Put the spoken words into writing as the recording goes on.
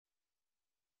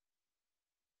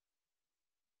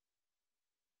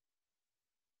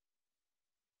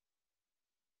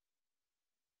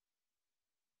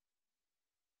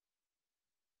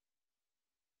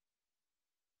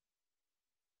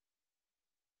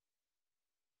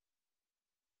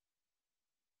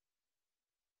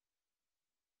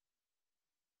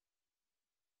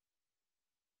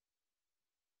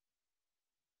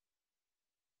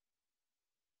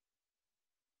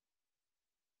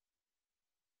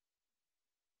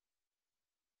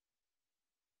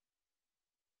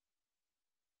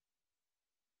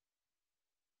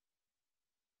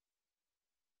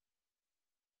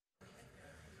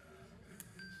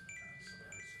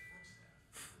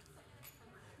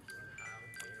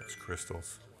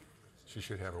crystals. She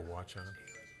should have a watch on.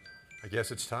 I guess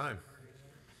it's time.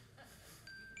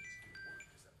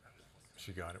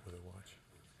 She got it with a watch.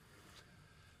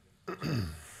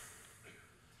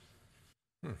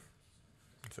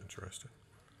 That's interesting.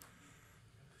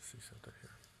 Let's see something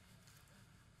here.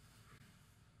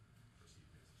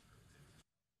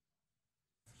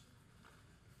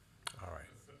 All right.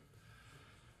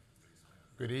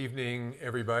 Good evening,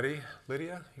 everybody.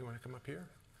 Lydia, you want to come up here?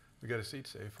 We got a seat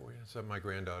saved for you. It's my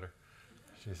granddaughter.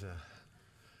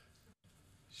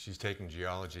 She's taking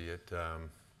geology at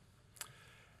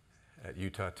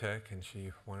Utah Tech, and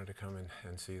she wanted to come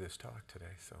and see this talk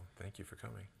today, so thank you for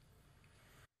coming.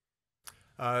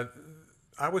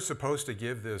 I was supposed to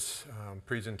give this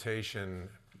presentation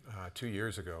 2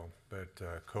 years ago, but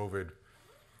COVID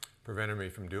prevented me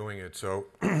from doing it, so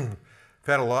I've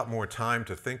had a lot more time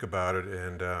to think about it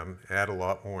and add a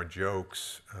lot more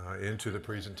jokes into the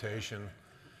presentation.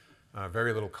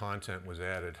 Very little content was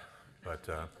added, but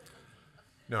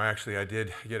no, actually I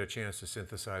did get a chance to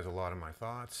synthesize a lot of my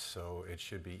thoughts, so it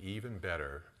should be even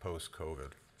better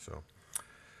post-COVID. So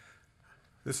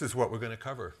this is what we're going to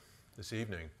cover this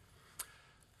evening.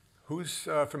 Who's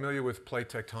familiar with plate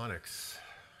tectonics?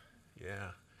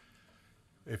 Yeah.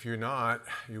 If you're not,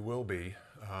 you will be.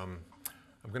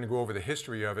 I'm going to go over the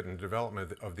history of it and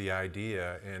development of the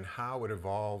idea and how it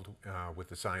evolved with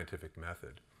the scientific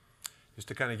method. Just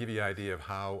to kind of give you an idea of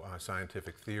how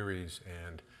scientific theories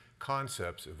and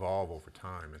concepts evolve over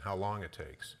time and how long it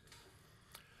takes.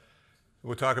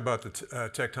 We'll talk about the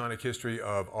tectonic history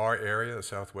of our area, the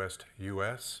Southwest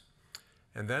U.S.,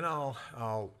 and then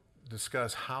I'll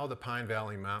discuss how the Pine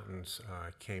Valley Mountains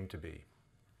came to be,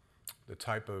 the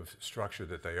type of structure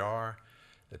that they are,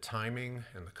 the timing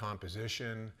and the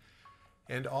composition,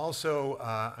 and also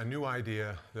a new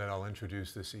idea that I'll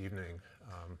introduce this evening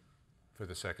for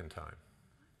the second time,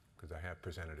 because I have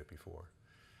presented it before.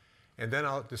 And then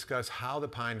I'll discuss how the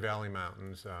Pine Valley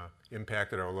Mountains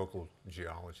impacted our local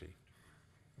geology.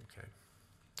 Okay.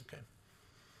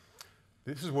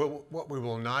 This is what we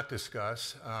will not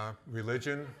discuss: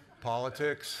 religion,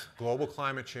 politics, global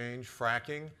climate change,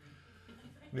 fracking,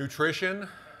 nutrition,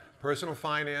 personal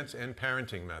finance, and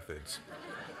parenting methods.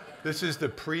 This is the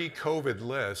pre-COVID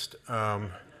list.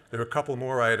 There are a couple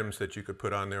more items that you could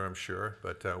put on there, I'm sure,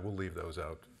 but we'll leave those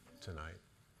out tonight.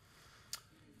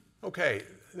 Okay,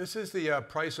 this is the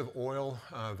price of oil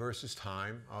versus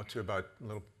time out to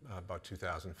about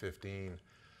 2015.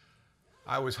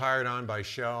 I was hired on by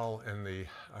Shell in the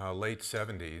late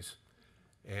 70s,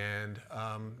 and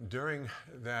during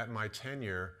my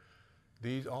tenure,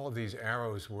 all of these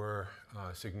arrows were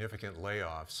significant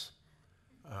layoffs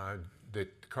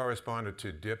that corresponded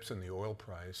to dips in the oil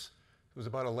price. It was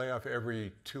about a layoff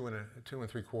every 2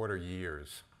 3/4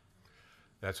 years.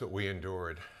 That's what we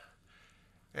endured.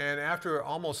 And after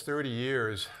almost 30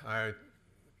 years, I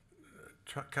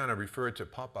kind of referred to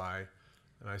Popeye,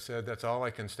 and I said, that's all I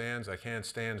can stand. I can't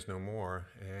stand no more.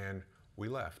 And we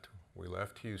left. We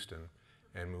left Houston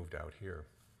and moved out here.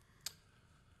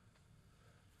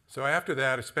 So after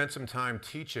that, I spent some time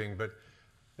teaching, but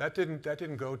that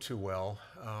didn't go too well.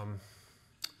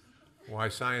 Why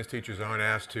science teachers aren't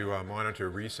asked to monitor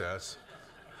recess.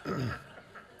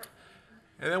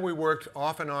 And then we worked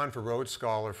off and on for Rhodes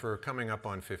Scholar for coming up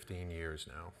on 15 years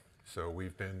now. So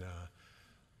we've been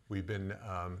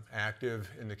active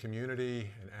in the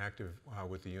community and active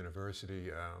with the university,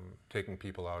 taking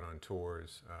people out on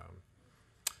tours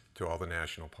to all the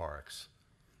national parks.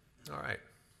 All right.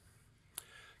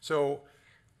 So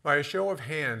by a show of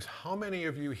hands, how many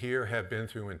of you here have been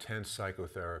through intense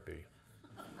psychotherapy?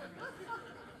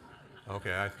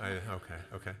 Okay,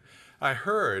 okay. I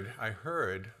heard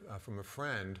from a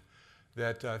friend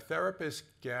that therapists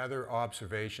gather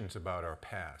observations about our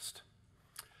past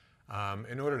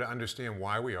in order to understand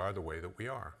why we are the way that we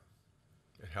are.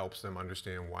 It helps them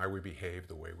understand why we behave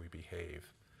the way we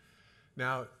behave.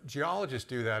 Now, geologists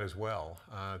do that as well.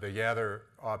 They gather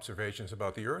observations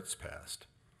about the Earth's past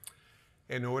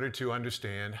in order to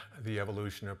understand the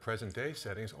evolution of present-day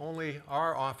settings. Only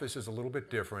our office is a little bit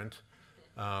different.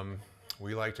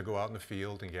 We like to go out in the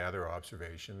field and gather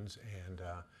observations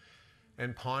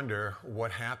and ponder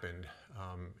what happened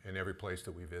in every place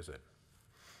that we visit.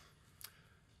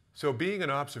 So being an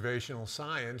observational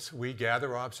science, we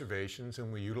gather observations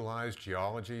and we utilize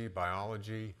geology,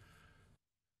 biology,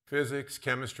 physics,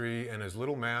 chemistry, and as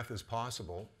little math as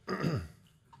possible,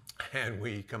 and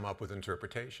we come up with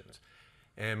interpretations.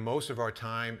 And most of our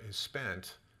time is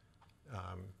spent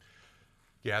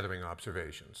gathering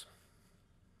observations.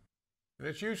 And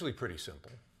it's usually pretty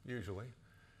simple, usually.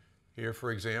 Here,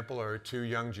 for example, are two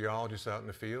young geologists out in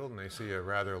the field, and they see a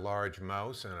rather large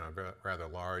mouse and a rather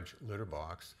large litter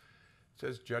box. It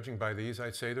says, judging by these,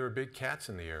 I'd say there are big cats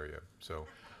in the area. So,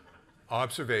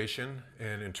 observation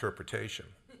and interpretation.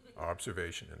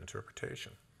 Observation and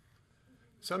interpretation.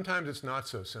 Sometimes it's not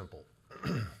so simple.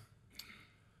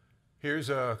 Here's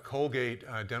a Colgate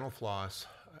dental floss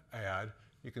ad.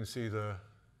 You can see the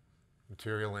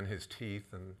material in his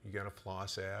teeth, and you get a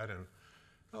floss ad, and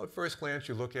well, at first glance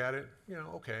you look at it, you know,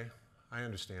 okay, I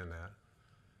understand that.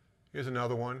 Here's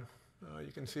another one.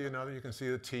 You can see another. You can see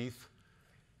the teeth,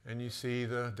 and you see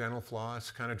the dental floss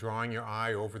kind of drawing your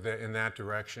eye over in that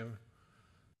direction.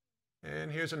 And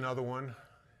here's another one.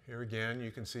 Here again,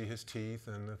 you can see his teeth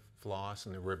and the floss,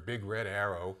 and the big red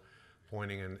arrow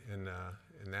pointing in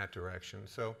that direction.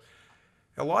 So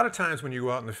a lot of times when you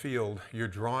go out in the field, you're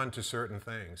drawn to certain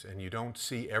things, and you don't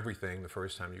see everything the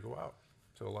first time you go out.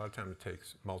 So a lot of times it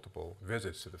takes multiple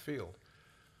visits to the field.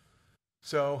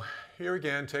 So here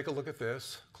again, take a look at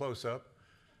this, close up.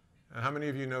 And how many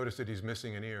of you noticed that he's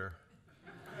missing an ear?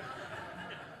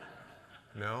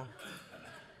 No?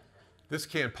 This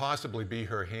can't possibly be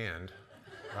her hand,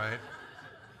 right?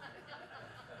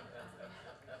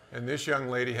 And this young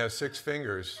lady has 6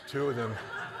 fingers, 2 of them,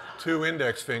 2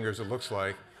 index fingers it looks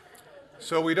like.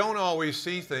 So we don't always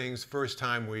see things first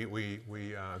time we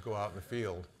go out in the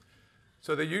field.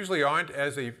 So they usually aren't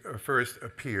as they first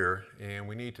appear, and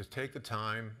we need to take the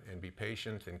time and be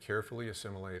patient and carefully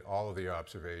assimilate all of the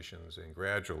observations, and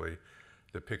gradually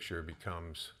the picture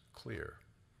becomes clear.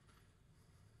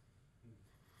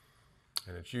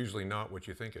 And it's usually not what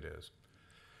you think it is.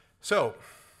 So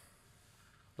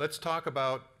let's talk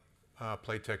about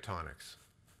plate tectonics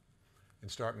and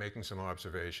start making some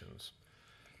observations.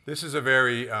 This is a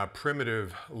very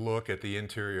primitive look at the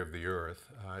interior of the Earth.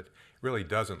 It really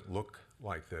doesn't look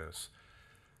like this.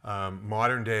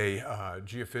 Modern day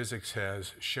geophysics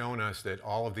has shown us that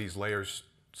all of these layers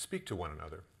speak to one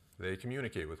another. They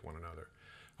communicate with one another.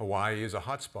 Hawaii is a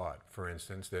hotspot, for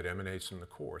instance, that emanates from the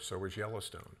core. So is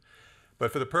Yellowstone.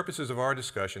 But for the purposes of our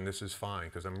discussion, this is fine,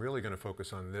 because I'm really going to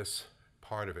focus on this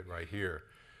part of it right here.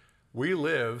 We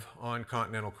live on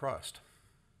continental crust.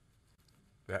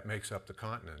 That makes up the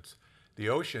continents. The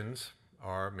oceans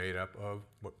are made up of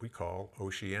what we call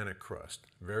oceanic crust.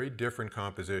 Very different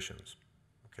compositions,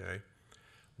 okay?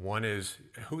 One is,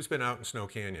 who's been out in Snow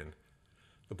Canyon?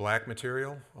 The black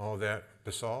material, all that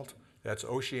basalt, that's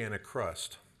oceanic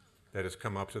crust that has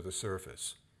come up to the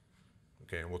surface.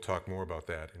 Okay, and we'll talk more about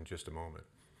that in just a moment.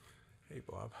 Hey,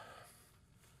 Bob.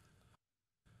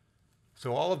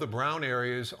 So all of the brown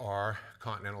areas are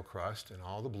continental crust, and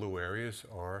all the blue areas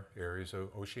are areas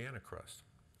of oceanic crust,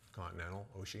 continental,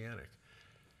 oceanic.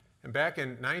 And back in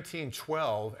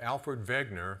 1912, Alfred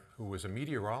Wegener, who was a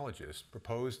meteorologist,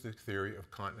 proposed the theory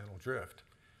of continental drift.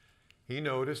 He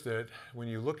noticed that when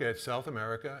you look at South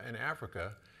America and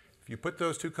Africa, if you put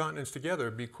those 2 continents together,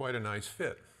 it'd be quite a nice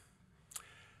fit.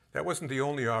 That wasn't the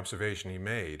only observation he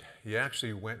made. He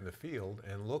actually went in the field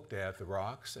and looked at the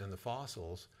rocks and the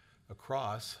fossils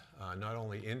across not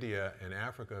only India and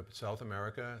Africa, but South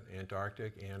America,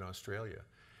 Antarctic, and Australia.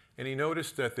 And he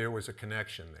noticed that there was a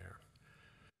connection there.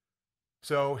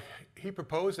 So he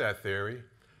proposed that theory,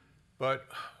 but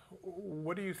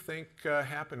what do you think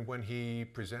happened when he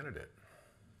presented it?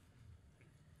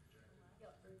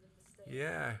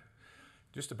 Yeah,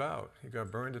 just about. He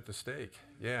got burned at the stake.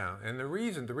 Yeah, and the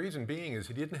reason being is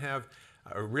he didn't have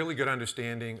a really good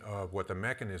understanding of what the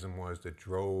mechanism was that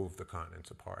drove the continents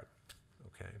apart.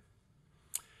 Okay.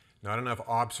 Not enough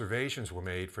observations were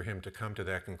made for him to come to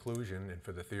that conclusion and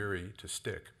for the theory to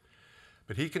stick.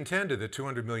 But he contended that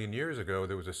 200 million years ago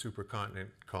there was a supercontinent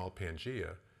called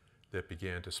Pangaea that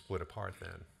began to split apart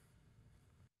then.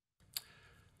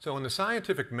 So in the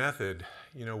scientific method,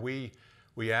 you know, we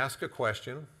ask a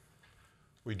question,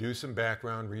 we do some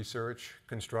background research,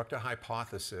 construct a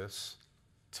hypothesis,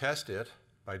 test it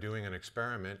by doing an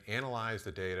experiment, analyze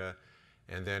the data,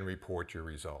 and then report your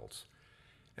results.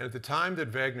 And at the time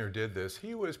that Wegener did this,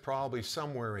 he was probably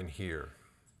somewhere in here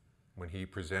when he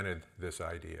presented this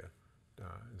idea,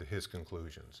 his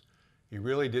conclusions. He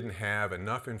really didn't have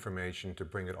enough information to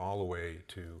bring it all the way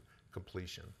to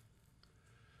completion.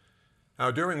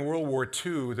 Now, during World War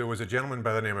II, there was a gentleman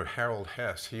by the name of Harold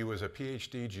Hess. He was a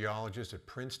PhD geologist at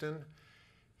Princeton.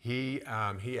 He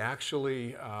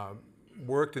actually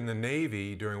worked in the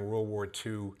Navy during World War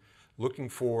II looking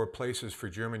for places for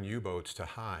German U-boats to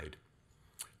hide,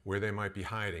 where they might be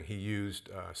hiding. He used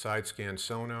side-scan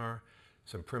sonar,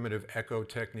 some primitive echo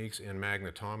techniques, and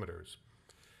magnetometers.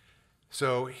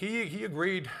 So he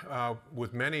agreed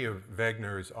with many of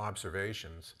Wegener's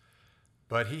observations,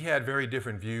 But he had very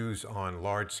different views on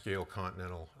large-scale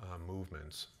continental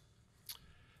movements.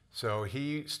 So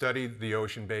he studied the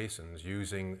ocean basins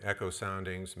using echo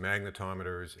soundings,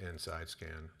 magnetometers, and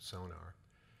side-scan sonar.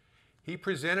 He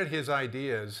presented his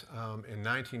ideas in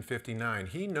 1959.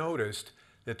 He noticed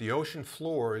that the ocean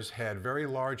floors had very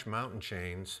large mountain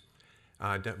chains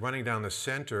running down the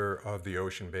center of the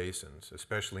ocean basins,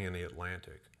 especially in the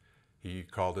Atlantic. He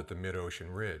called it the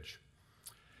mid-ocean ridge.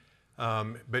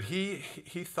 But he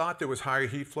thought there was higher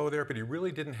heat flow there, but he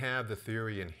really didn't have the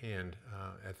theory in hand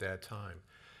at that time.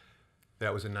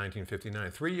 That was in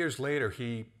 1959. 3 years later,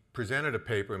 he presented a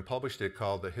paper and published it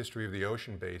called The History of the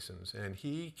Ocean Basins, and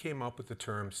he came up with the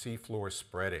term seafloor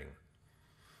spreading.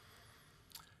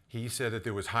 He said that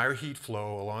there was higher heat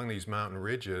flow along these mountain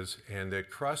ridges and that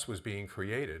crust was being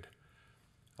created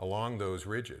along those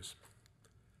ridges.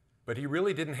 But he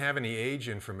really didn't have any age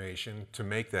information to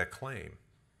make that claim.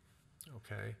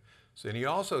 Okay? So, and he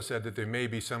also said that there may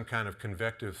be some kind of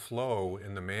convective flow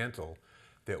in the mantle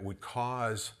that would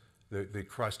cause the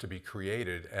crust to be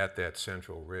created at that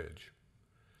central ridge.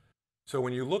 So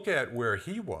when you look at where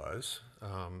he was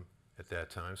at that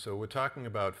time, so we're talking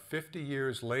about 50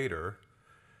 years later,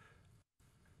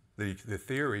 the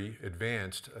theory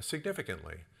advanced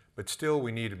significantly, but still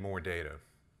we needed more data.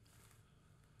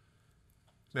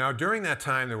 Now during that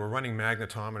time they were running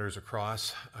magnetometers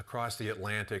across the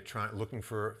Atlantic, looking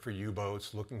for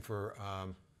U-boats, looking for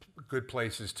good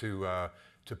places to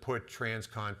put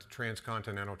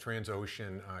transcontinental,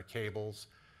 transocean cables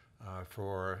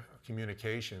for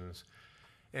communications.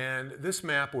 And this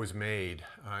map was made.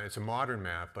 It's a modern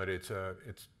map, but it's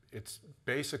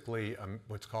basically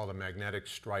what's called a magnetic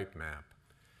stripe map.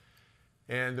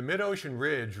 And the mid-ocean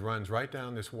ridge runs right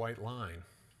down this white line.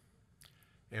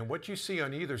 And what you see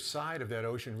on either side of that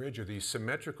ocean ridge are these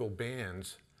symmetrical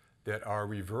bands that are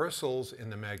reversals in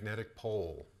the magnetic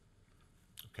pole.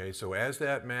 Okay, so as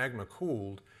that magma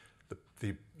cooled,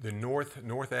 the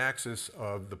north axis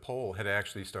of the pole had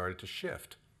actually started to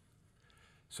shift.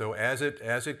 So as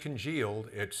it congealed,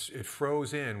 it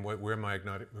froze in where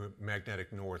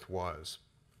magnetic north was.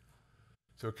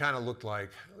 So it kind of looked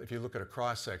like, if you look at a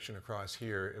cross-section across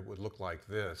here, it would look like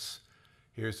this.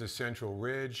 Here's the central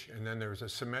ridge, and then there's a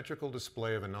symmetrical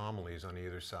display of anomalies on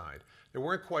either side. They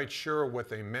weren't quite sure what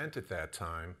they meant at that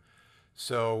time.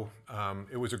 So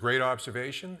it was a great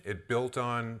observation. It built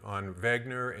on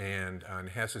Wegener and on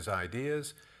Hess's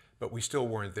ideas, but we still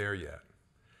weren't there yet.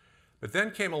 But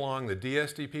then came along the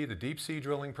DSDP, the Deep Sea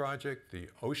Drilling Project, the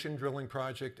Ocean Drilling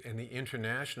Project, and the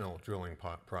International Drilling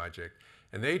Project.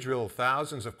 And they drilled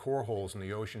thousands of core holes in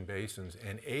the ocean basins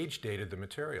and age dated the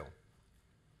material.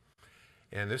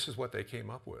 And this is what they came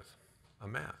up with, a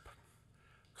map.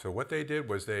 So what they did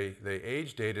was they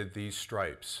age dated these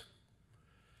stripes.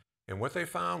 And what they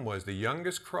found was the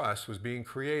youngest crust was being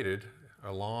created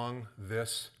along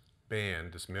this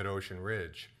band, this mid-ocean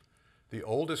ridge. The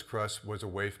oldest crust was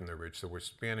away from the ridge, so we're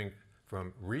spanning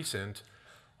from recent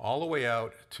all the way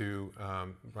out to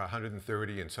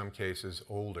 130, in some cases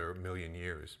older, million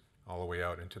years, all the way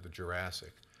out into the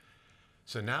Jurassic.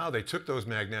 So now they took those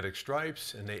magnetic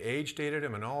stripes and they age dated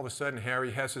them, and all of a sudden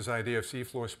Harry Hess's idea of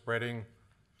seafloor spreading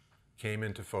came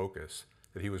into focus,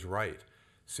 that he was right.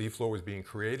 Seafloor was being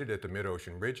created at the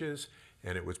mid-ocean ridges,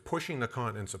 and it was pushing the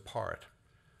continents apart,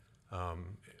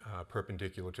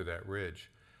 perpendicular to that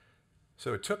ridge.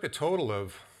 So it took a total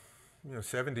of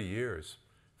 70 years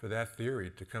for that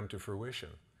theory to come to fruition.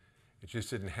 It just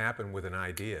didn't happen with an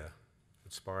idea.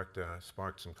 It sparked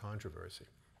some controversy.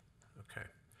 Okay.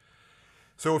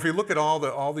 So if you look at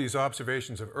all these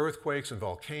observations of earthquakes and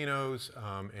volcanoes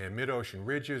and mid-ocean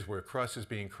ridges where crust is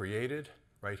being created,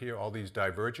 right here, all these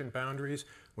divergent boundaries,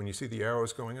 when you see the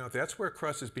arrows going out, that's where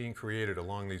crust is being created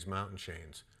along these mountain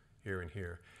chains, here and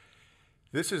here.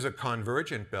 This is a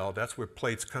convergent belt. That's where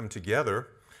plates come together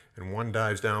and one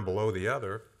dives down below the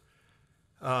other.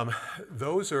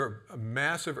 Those are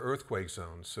massive earthquake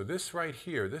zones. So this right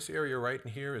here, this area right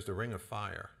in here is the Ring of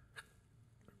Fire,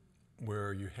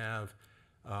 where you have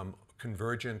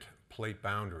convergent plate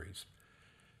boundaries.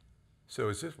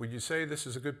 So would you say this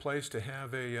is a good place to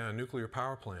have a nuclear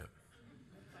power plant?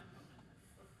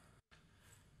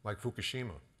 Like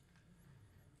Fukushima.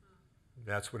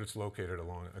 That's what it's located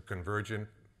along, a convergent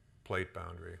plate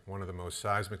boundary, one of the most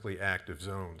seismically active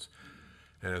zones.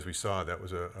 And as we saw, that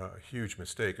was a huge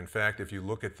mistake. In fact, if you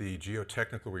look at the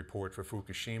geotechnical report for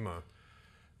Fukushima,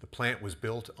 the plant was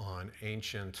built on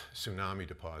ancient tsunami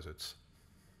deposits.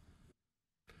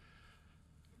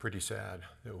 Pretty sad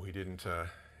that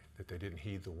that they didn't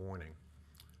heed the warning.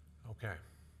 Okay,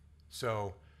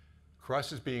 so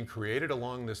crust is being created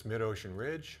along this mid-ocean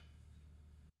ridge.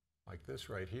 like this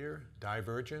right here,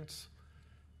 divergence,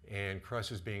 and crust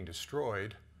is being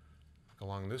destroyed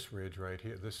along this ridge right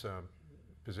here, this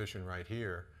position right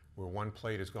here, where one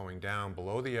plate is going down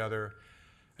below the other,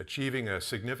 achieving a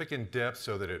significant depth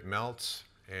so that it melts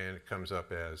and it comes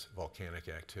up as volcanic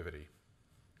activity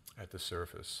at the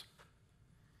surface.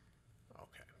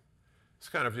 Okay. It's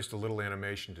kind of just a little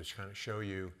animation to kind of show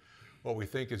you what we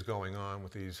think is going on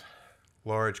with these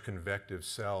large convective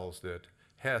cells that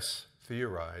Hess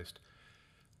theorized.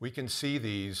 We can see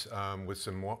these with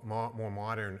some more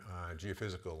modern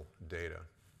geophysical data.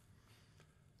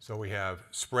 So we have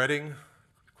spreading,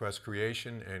 crust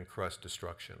creation, and crust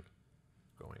destruction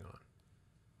going on.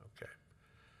 Okay.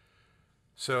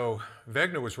 So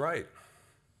Wegener was right.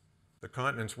 The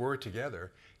continents were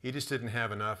together. He just didn't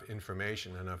have enough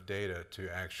information, enough data to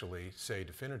actually say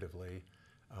definitively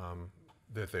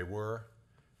that they were.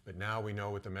 But now we know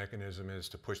what the mechanism is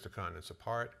to push the continents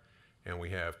apart. And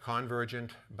we have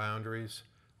convergent boundaries,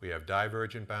 we have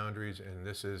divergent boundaries, and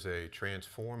this is a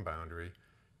transform boundary.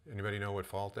 Anybody know what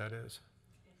fault that is?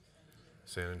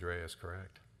 San Andreas,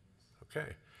 correct.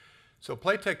 Okay. So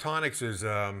plate tectonics is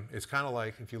it's kind of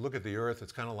like, if you look at the Earth,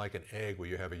 it's kind of like an egg where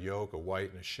you have a yolk, a white,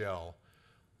 and a shell.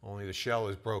 Only the shell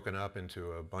is broken up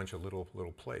into a bunch of little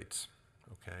plates,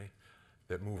 okay,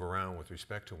 that move around with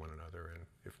respect to one another. And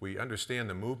if we understand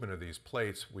the movement of these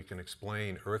plates, we can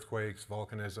explain earthquakes,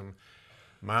 volcanism,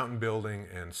 mountain building,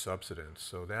 and subsidence.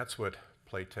 So that's what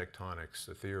plate tectonics,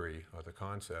 the theory or the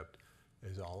concept,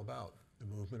 is all about. The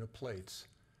movement of plates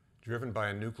driven by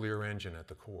a nuclear engine at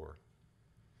the core.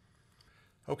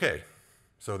 Okay,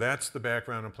 so that's the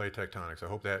background on plate tectonics. I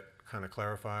hope that kind of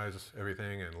clarifies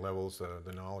everything and levels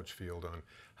the knowledge field on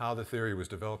how the theory was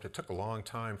developed. It took a long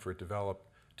time for it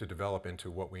to develop into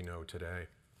what we know today.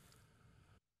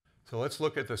 So let's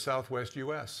look at the southwest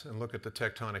US and look at the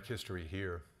tectonic history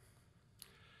here.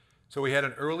 So we had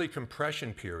an early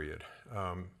compression period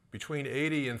between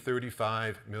 80 and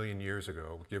 35 million years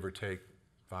ago, give or take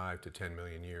 5 to 10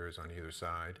 million years on either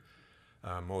side,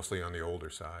 mostly on the older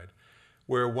side,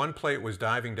 where one plate was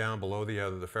diving down below the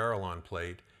other, the Farallon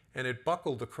plate, and it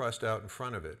buckled the crust out in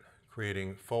front of it,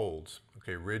 creating folds,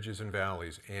 okay, ridges and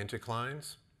valleys,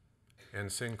 anticlines and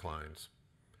synclines.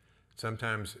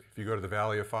 Sometimes if you go to the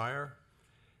Valley of Fire,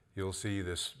 you'll see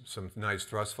some nice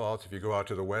thrust faults. If you go out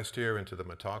to the west here into the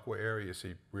Matagua area, you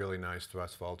see really nice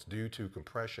thrust faults due to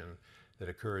compression that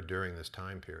occurred during this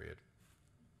time period.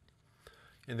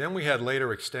 And then we had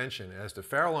later extension. As the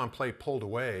Farallon plate pulled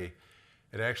away,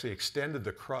 it actually extended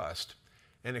the crust,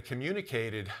 and it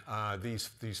communicated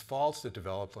these faults that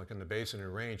developed, like in the basin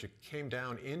and range. It came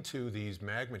down into these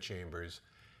magma chambers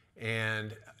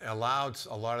and allowed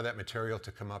a lot of that material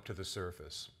to come up to the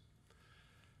surface.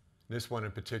 This one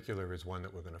in particular is one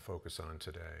that we're going to focus on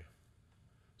today.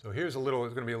 So here's it's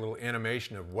going to be a little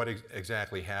animation of what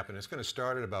exactly happened. It's going to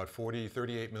start at about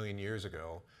 38 million years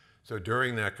ago. So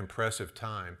during that compressive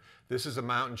time, this is a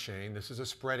mountain chain, this is a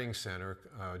spreading center,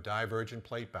 divergent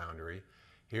plate boundary.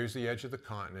 Here's the edge of the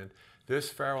continent.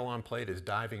 This Farallon plate is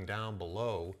diving down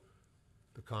below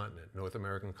the continent, North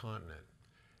American continent.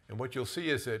 And what you'll see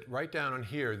is that right down on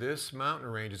here, this mountain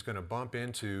range is going to bump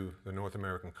into the North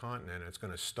American continent, and it's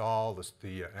going to stall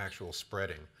the actual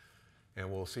spreading. And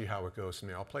we'll see how it goes from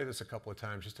there. I'll play this a couple of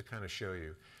times just to kind of show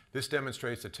you. This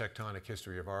demonstrates the tectonic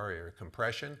history of our area.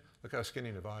 Compression, look how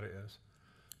skinny Nevada is.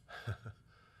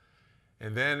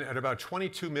 And then at about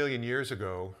 22 million years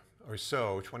ago or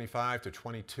so, 25 to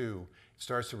 22, it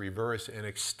starts to reverse and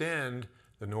extend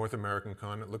the North American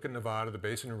continent. Look at Nevada, the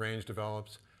basin range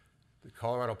develops. The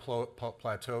Colorado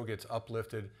Plateau gets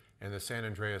uplifted, and the San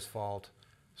Andreas Fault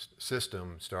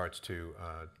system starts to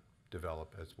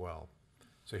develop as well.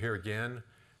 So here again,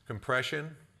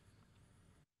 compression.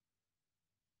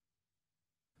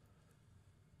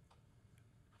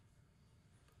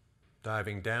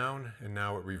 Diving down, and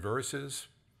now it reverses,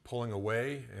 pulling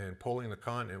away and pulling the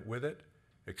continent with it,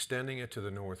 extending it to the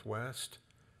northwest,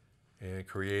 and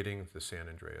creating the San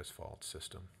Andreas Fault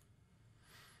system.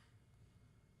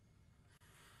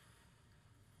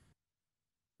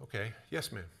 Okay,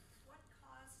 yes, ma'am. What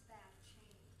caused that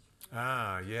change?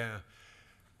 Ah, yeah.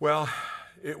 Well,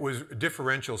 it was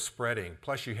differential spreading.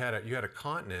 Plus, you had a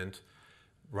continent,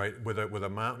 right, with a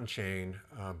mountain chain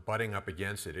butting up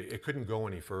against it. It couldn't go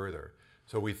any further.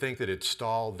 So we think that it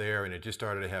stalled there, and it just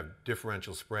started to have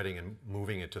differential spreading and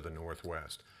moving it to the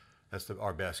northwest. That's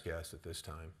our best guess at this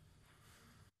time.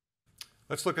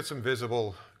 Let's look at some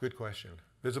good question,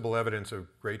 visible evidence of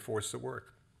great forces at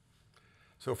work.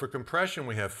 So for compression,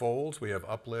 we have folds, we have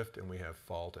uplift, and we have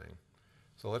faulting.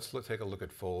 So let's take a look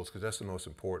at folds, because that's the most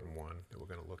important one that we're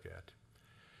going to look at.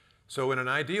 So in an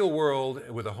ideal world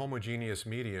with a homogeneous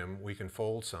medium, we can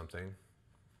fold something.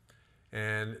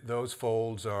 And those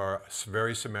folds are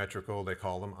very symmetrical. They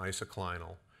call them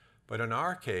isoclinal. But in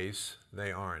our case,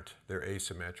 they aren't. They're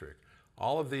asymmetric.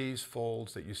 All of these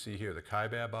folds that you see here, the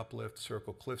Kaibab uplift,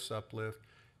 Circle Cliffs uplift,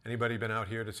 anybody been out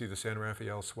here to see the San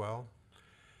Rafael swell?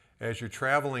 As you're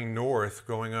traveling north,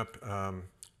 going up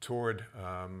toward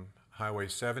Highway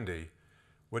 70,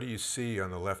 what do you see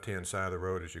on the left-hand side of the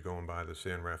road as you're going by the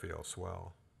San Rafael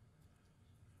swell?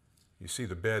 You see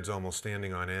the beds almost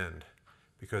standing on end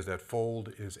because that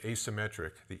fold is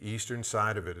asymmetric. The eastern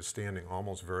side of it is standing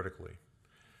almost vertically.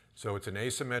 So it's an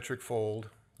asymmetric fold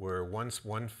where one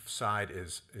side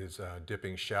is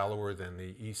dipping shallower than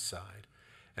the east side.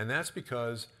 And that's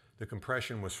because the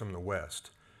compression was from the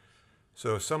west.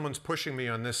 So if someone's pushing me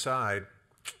on this side,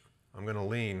 I'm going to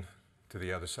lean to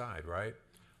the other side, right?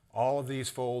 All of these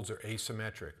folds are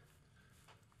asymmetric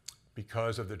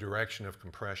because of the direction of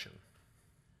compression.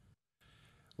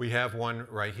 We have one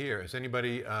right here. Has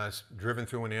anybody driven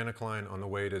through an anticline on the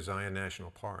way to Zion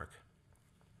National Park?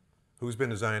 Who's been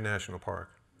to Zion National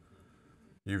Park?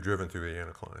 You've driven through the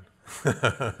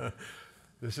anticline.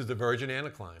 This is the Virgin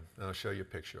Anticline. I'll show you a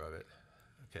picture of it.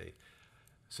 Okay.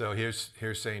 So here's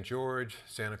St. George,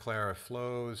 Santa Clara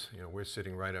flows. You know, we're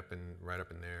sitting right up in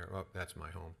there. Oh, that's my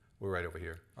home. We're right over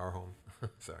here, our home.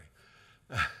 Sorry.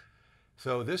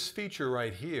 So this feature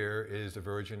right here is the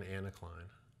Virgin Anticline.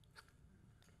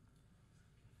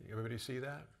 Everybody see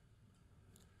that?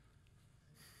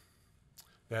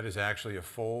 That is actually a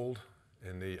fold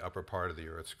in the upper part of the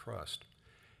Earth's crust.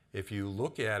 If you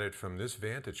look at it from this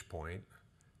vantage point,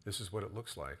 this is what it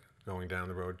looks like going down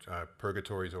the road.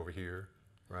 Purgatory's over here,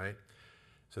 right?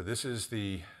 So this is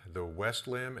the west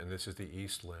limb and this is the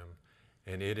east limb.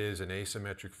 And it is an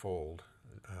asymmetric fold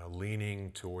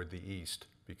leaning toward the east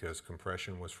because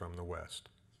compression was from the west.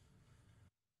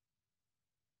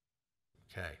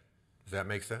 Okay, does that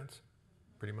make sense?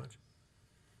 Pretty much?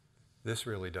 This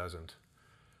really doesn't.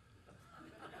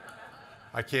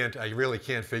 I really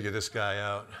can't figure this guy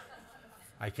out.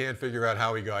 I can't figure out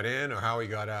how he got in or how he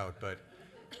got out, but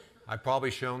I've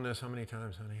probably shown this how many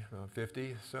times, honey? About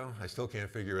 50, so I still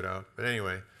can't figure it out. But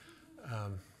anyway,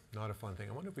 not a fun thing.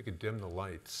 I wonder if we could dim the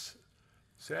lights.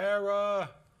 Sarah!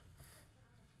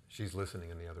 She's listening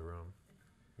in the other room.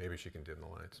 Maybe she can dim the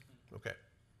lights. Okay.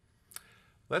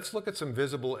 Let's look at some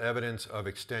visible evidence of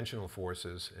extensional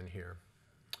forces in here.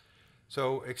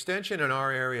 So extension in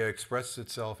our area expresses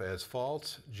itself as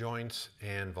faults, joints,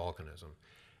 and volcanism.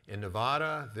 In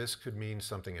Nevada, this could mean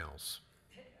something else.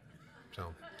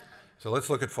 So let's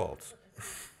look at faults.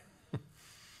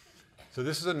 So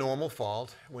this is a normal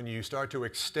fault. When you start to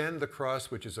extend the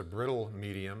crust, which is a brittle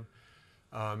medium,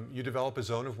 you develop a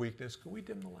zone of weakness. Could we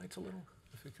dim the lights a little,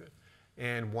 if we could?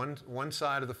 And one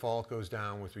side of the fault goes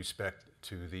down with respect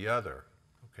to the other.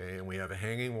 Okay, and we have a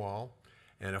hanging wall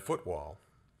and a footwall.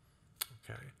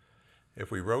 Okay,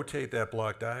 if we rotate that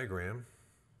block diagram,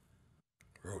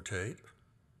 rotate.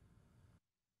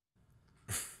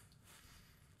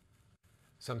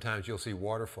 Sometimes you'll see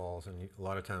waterfalls, and a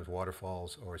lot of times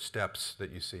waterfalls or steps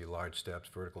that you see, large steps,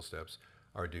 vertical steps,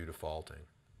 are due to faulting.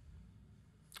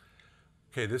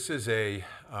 Okay, this is a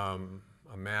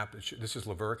map. This is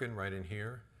Laverkin right in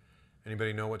here.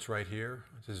 Anybody know what's right here?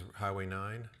 This is Highway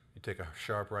 9. You take a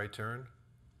sharp right turn.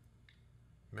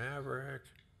 Maverick.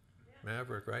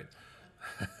 Maverick, right?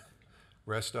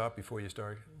 Rest stop before you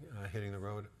start hitting the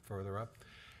road further up.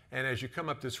 And as you come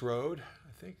up this road,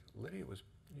 I think Lydia was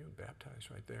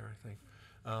baptized right there, I think.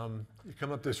 You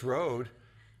come up this road,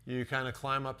 you kind of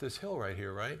climb up this hill right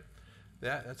here, right?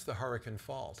 That's the Hurricane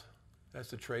Fault. That's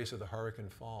the trace of the Hurricane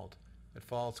Fault. That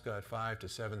fault's got 5,000 to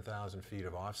 7,000 feet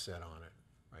of offset on it,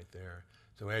 right there.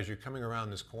 So as you're coming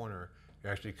around this corner,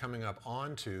 you're actually coming up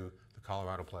onto the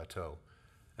Colorado Plateau.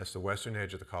 That's the western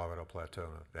edge of the Colorado Plateau.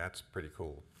 That's pretty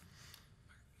cool.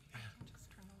 Just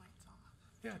turn the lights off.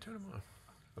 Yeah, turn them off.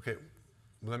 Okay,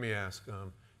 let me ask,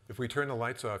 if we turn the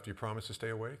lights off, do you promise to stay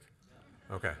awake?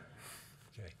 Yeah. Okay.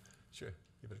 Okay, sure,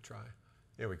 give it a try.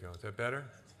 There we go, is that better?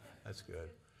 That's good.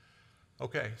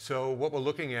 Okay, so what we're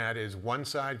looking at is one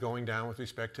side going down with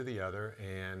respect to the other,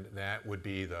 and that would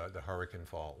be the Hurricane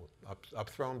Fault. Up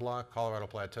thrown block, Colorado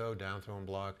Plateau, down thrown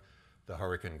block, the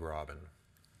Hurricane Graben.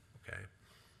 Okay,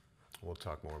 we'll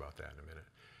talk more about that in a minute.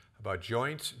 About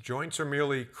joints, joints are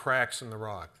merely cracks in the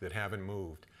rock that haven't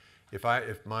moved. If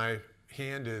my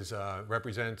hand is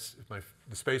the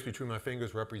space between my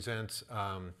fingers represents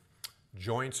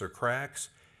joints or cracks,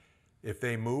 if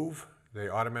they move, they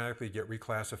automatically get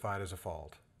reclassified as a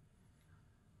fault.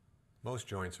 Most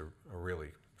joints are really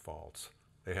faults.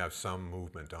 They have some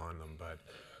movement on them, but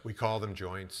We call them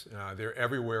joints. They're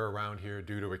everywhere around here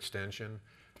due to extension.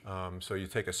 So you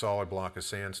take a solid block of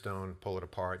sandstone, pull it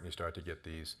apart, and you start to get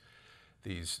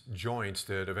these joints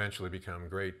that eventually become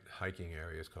great hiking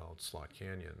areas called slot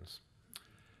canyons.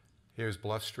 Here's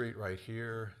Bluff Street right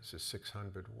here. This is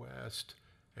 600 West.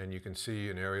 And you can see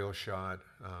an aerial shot,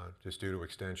 just due to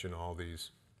extension, all these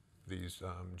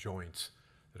joints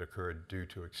that occurred due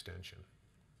to extension.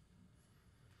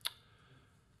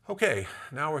 Okay,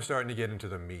 now we're starting to get into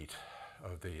the meat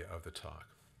of the talk.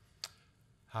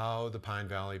 How the Pine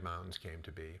Valley Mountains came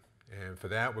to be. And for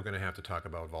that, we're going to have to talk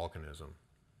about volcanism.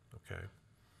 Okay.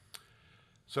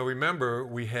 So remember,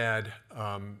 we had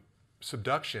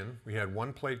subduction. We had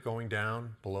one plate going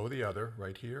down below the other,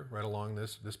 right here, right along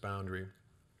this boundary.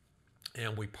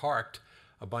 And we parked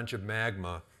a bunch of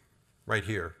magma right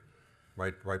here,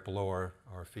 right below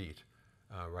our feet,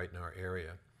 right in our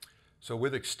area. So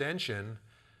with extension,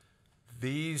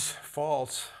 these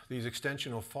faults, these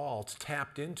extensional faults,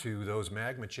 tapped into those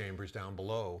magma chambers down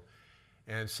below.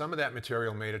 And some of that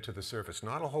material made it to the surface.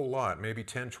 Not a whole lot, maybe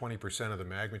 10–20% of the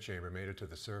magma chamber made it to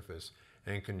the surface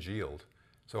and congealed.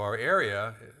 So our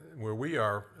area, where we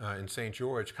are in St.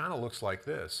 George, kind of looks like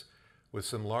this, with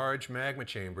some large magma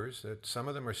chambers that some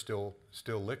of them are still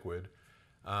liquid.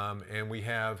 And we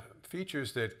have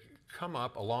features that come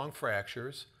up along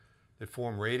fractures that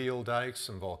form radial dikes,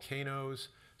 some volcanoes,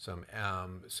 some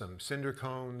cinder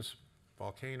cones,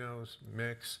 volcanoes,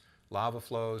 mix, lava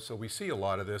flows. So we see a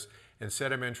lot of this, and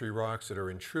sedimentary rocks that are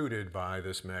intruded by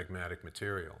this magmatic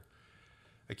material.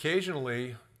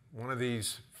 Occasionally, one of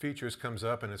these features comes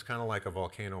up and it's kind of like a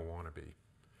volcano wannabe.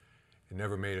 It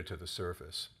never made it to the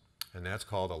surface, and that's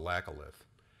called a laccolith.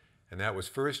 And that was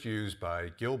first used by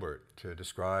Gilbert to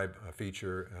describe a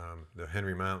feature, the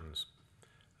Henry Mountains,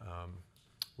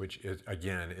 which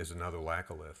again is another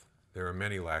laccolith. There are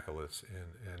many laccoliths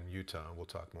in Utah. We'll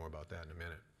talk more about that in a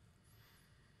minute.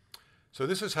 So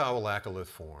this is how a laccolith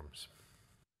forms.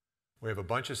 We have a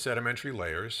bunch of sedimentary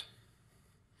layers,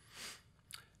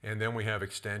 and then we have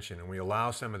extension, and we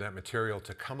allow some of that material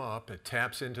to come up. It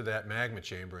taps into that magma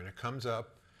chamber, and it comes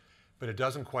up, but it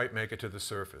doesn't quite make it to the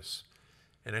surface.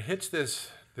 And it hits this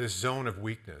zone of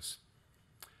weakness.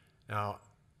 Now,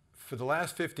 for the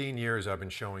last 15 years, I've been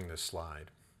showing this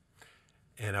slide,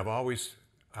 and I've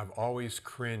always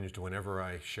cringed whenever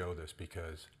I show this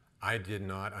because I did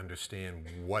not understand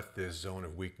what this zone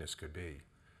of weakness could be.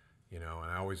 You know,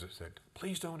 and I always said,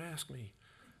 please don't ask me.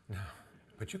 No,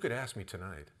 but you could ask me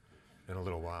tonight in a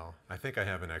little while. I think I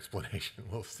have an explanation.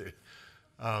 We'll see.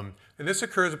 And this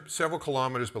occurs several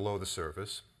kilometers below the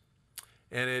surface.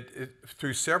 And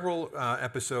through several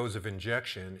episodes of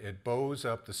injection, it bows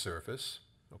up the surface,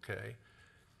 okay?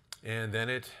 And then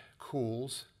it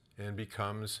cools and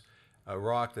becomes a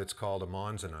rock that's called a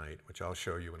monzonite, which I'll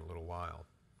show you in a little while.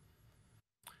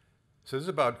 So this is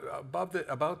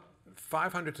about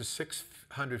 500 to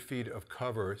 600 feet of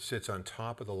cover sits on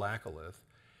top of the laccolith,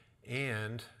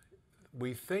 and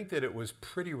we think that it was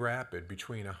pretty rapid,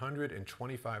 between 100 and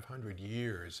 2,500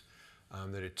 years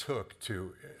that it took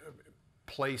to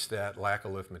place that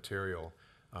laccolith material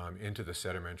into the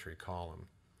sedimentary column.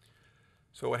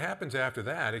 So what happens after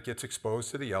that, it gets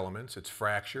exposed to the elements, it's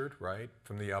fractured, right,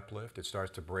 from the uplift, it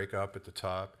starts to break up at the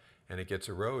top, and it gets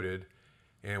eroded,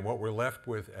 and what we're left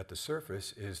with at the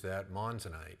surface is that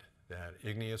monzonite, that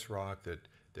igneous rock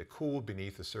that cooled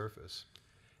beneath the surface.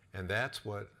 And that's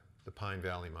what the Pine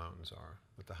Valley Mountains are,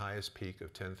 with the highest peak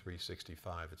of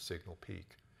 10,365 at Signal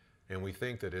Peak. And we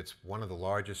think that it's one of the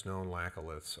largest known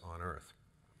laccoliths on Earth.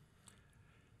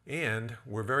 And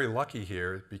we're very lucky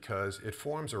here because it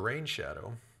forms a rain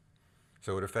shadow,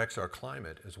 so it affects our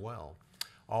climate as well.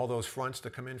 All those fronts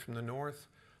that come in from the north,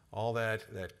 all that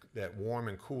warm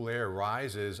and cool air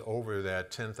rises over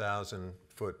that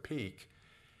 10,000-foot peak,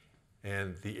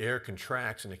 and the air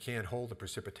contracts and it can't hold the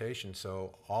precipitation,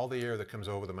 so all the air that comes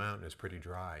over the mountain is pretty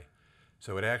dry.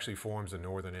 So it actually forms the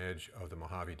northern edge of the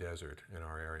Mojave Desert in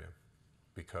our area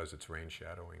because it's rain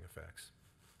shadowing effects.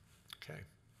 Okay.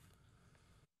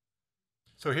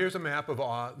 So here's a map of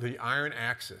the iron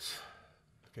axis.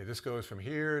 Okay, this goes from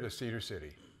here to Cedar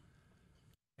City.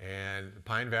 And the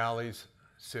Pine Valleys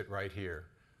sit right here.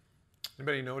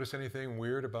 Anybody notice anything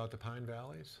weird about the Pine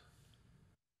Valleys?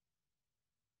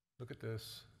 Look at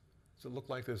this. Does it look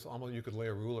like this? Almost you could lay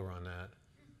a ruler on that.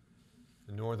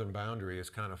 The northern boundary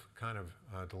is kind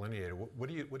of delineated. What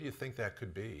do you think that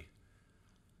could be?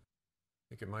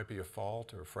 Think it might be a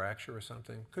fault or a fracture or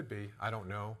something? Could be. I don't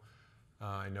know.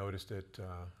 I noticed it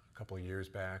a couple of years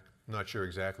back. I'm not sure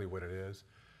exactly what it is.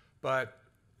 But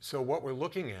so what we're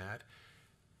looking at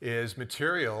is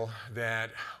material that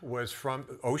was from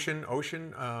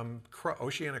oceanic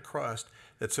crust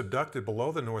that subducted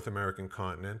below the North American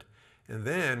continent. And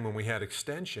then when we had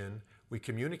extension, we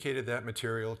communicated that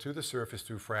material to the surface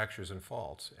through fractures and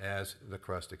faults as the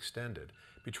crust extended,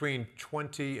 between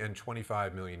 20 and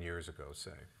 25 million years ago,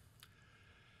 say.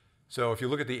 So if you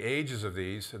look at the ages of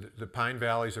these, the Pine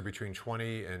Valleys are between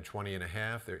 20 and 20 and a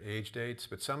half, their age dates,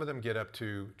 but some of them get up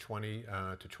to 22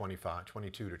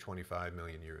 to 25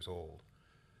 million years old.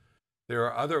 There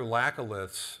are other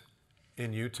laccoliths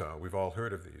in Utah. We've all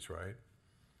heard of these, right?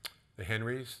 The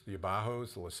Henrys, the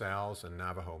Abajos, the La Salles, and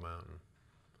Navajo Mountain.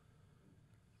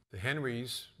 The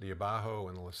Henrys, the Abajo,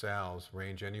 and the La Salles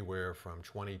range anywhere from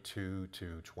 22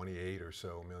 to 28 or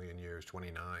so million years,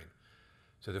 29.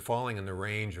 So they're falling in the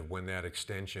range of when that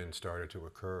extension started to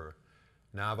occur.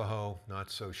 Navajo, not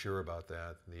so sure about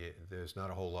that. There's not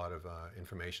a whole lot of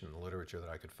information in the literature that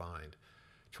I could find.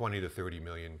 20 to 30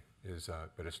 million is,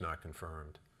 but it's not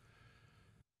confirmed.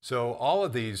 So all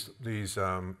of these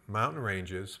mountain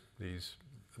ranges, these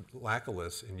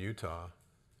laccoliths in Utah,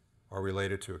 are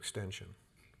related to extension.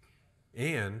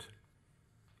 And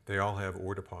they all have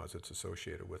ore deposits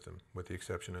associated with them, with the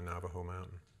exception of Navajo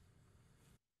Mountain,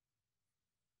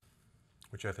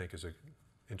 which I think is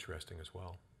interesting as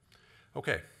well.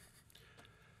 Okay,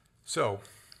 so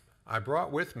I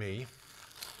brought with me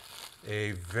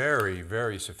a very,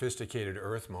 very sophisticated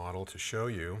Earth model to show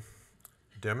you,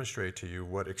 demonstrate to you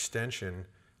what extension,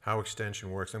 how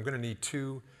extension works. I'm going to need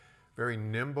two very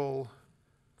nimble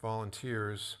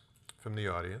volunteers from the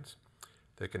audience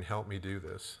that can help me do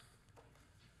this.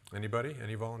 Anybody?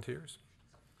 Any volunteers?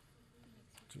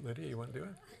 Lydia, you want to do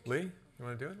it? Lee, you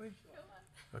want to do it, Lee?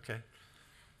 Okay.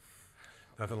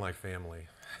 Nothing like family.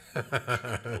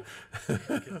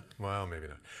 Well, maybe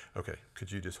not. Okay,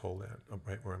 could you just hold that up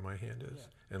right where my hand is?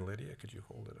 Yeah. And Lydia, could you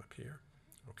hold it up here?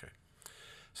 Okay.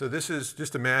 So this is,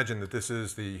 just imagine that this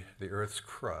is the Earth's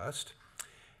crust.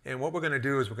 And what we're going to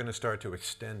do is we're going to start to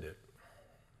extend it.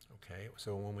 Okay,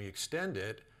 so when we extend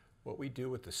it, what we do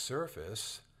with the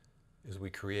surface is we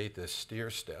create this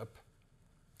steer step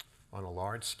on a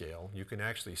large scale. You can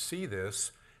actually see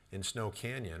this in Snow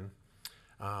Canyon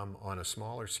on a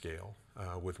smaller scale,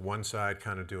 with one side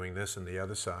kind of doing this and the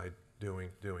other side doing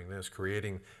this,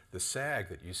 creating the sag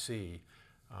that you see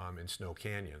in Snow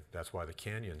Canyon. That's why the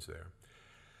canyon's there.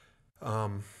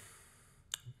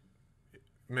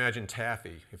 Imagine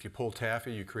taffy. If you pull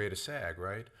taffy, you create a sag,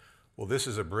 right? Well, this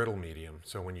is a brittle medium,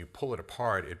 so when you pull it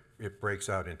apart, it breaks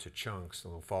out into chunks,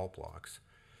 little fault blocks.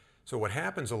 So what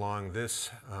happens along this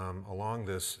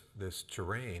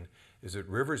terrain is that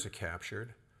rivers are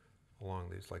captured along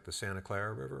these, like the Santa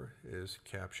Clara River is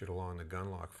captured along the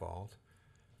Gunlock Fault.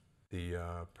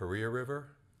 The Paria River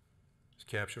is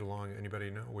captured along,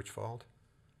 anybody know which fault?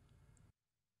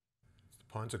 It's the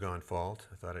Ponzagon Fault.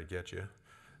 I thought I'd get you.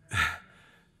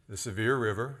 The Sevier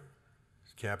River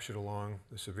is captured along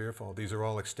the Sevier Fault. These are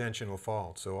all extensional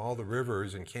faults. So all the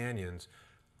rivers and canyons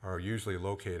are usually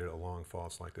located along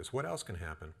faults like this. What else can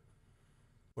happen?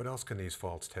 What else can these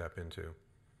faults tap into?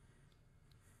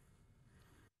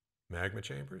 Magma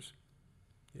chambers?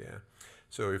 Yeah.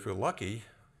 So if we're lucky,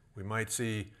 we might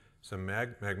see some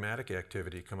magmatic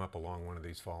activity come up along one of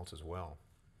these faults as well.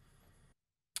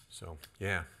 So,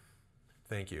 yeah.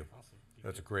 Thank you. Awesome.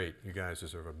 That's great. You guys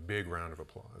deserve a big round of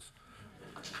applause.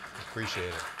 Appreciate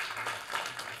it.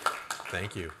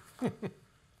 Thank you.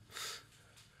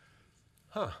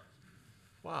 Huh.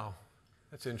 Wow.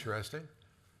 That's interesting.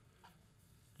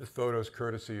 This photo's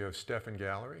courtesy of Stefan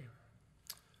Gallery.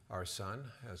 Our son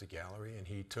has a gallery, and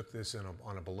he took this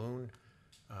on a balloon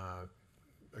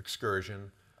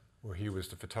excursion where he was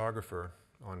the photographer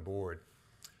on board.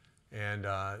 And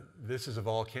this is a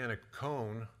volcanic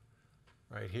cone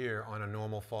right here on a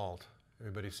normal fault.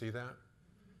 Everybody see that?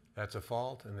 That's a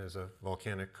fault, and there's a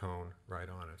volcanic cone right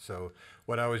on it. So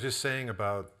what I was just saying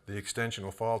about the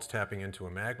extensional faults tapping into a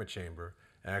magma chamber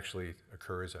actually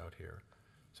occurs out here.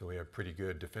 So we have pretty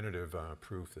good definitive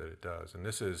proof that it does. And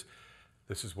this is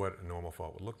what a normal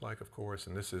fault would look like, of course,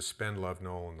 and this is Spend-Love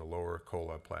Knoll in the lower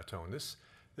Kolob Plateau. And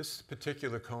this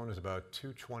particular cone is about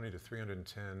 220 to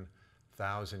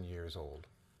 310,000 years old.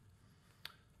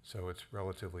 So it's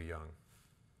relatively young.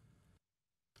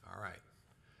 All right.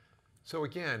 So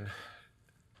again,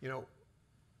 you know,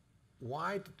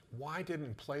 why didn't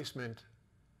emplacement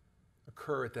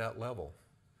occur at that level?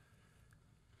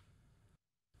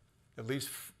 At least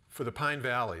for the Pine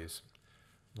Valleys.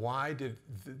 Why did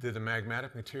the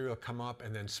magmatic material come up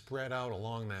and then spread out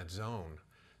along that zone?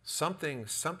 It's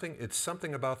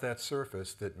something about that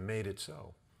surface that made it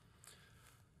so.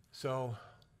 So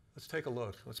let's take a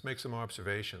look. Let's make some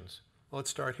observations. Well, let's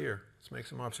start here. Let's make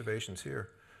some observations here.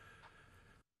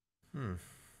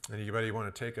 Anybody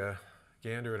want to take a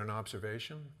gander at an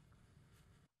observation?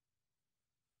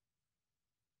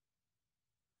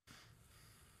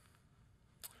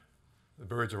 The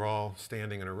birds are all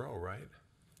standing in a row, right?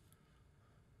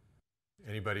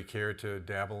 Anybody care to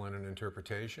dabble in an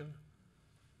interpretation?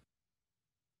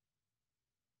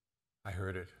 I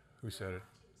heard it. Who said it?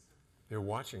 They're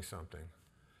watching something.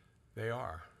 They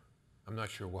are. I'm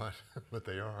not sure what, but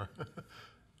they are.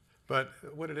 But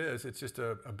what it is, it's just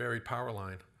a buried power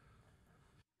line.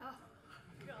 Oh,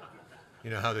 God.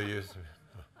 You know how they use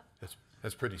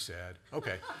that's pretty sad.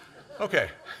 Okay. Okay.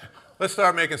 Let's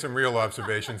start making some real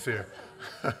observations here.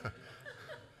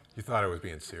 You thought I was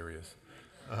being serious.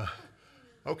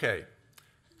 Okay.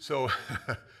 So,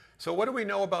 so what do we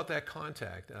know about that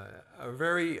contact? A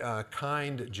very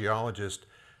kind geologist,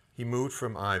 he moved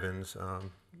from Ivins,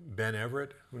 Ben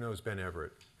Everett. Who knows Ben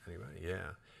Everett? Anybody?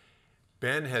 Yeah.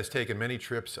 Ben has taken many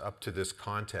trips up to this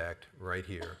contact right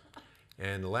here.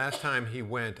 And the last time he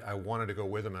went, I wanted to go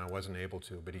with him and I wasn't able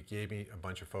to, but he gave me a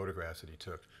bunch of photographs that he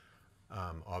took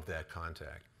of that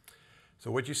contact. So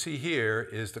what you see here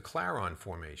is the Claron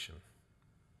Formation.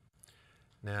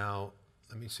 Now,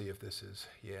 let me see if this is,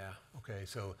 yeah, okay.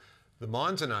 So the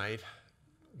monzonite,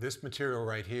 this material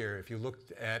right here, if you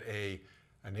looked at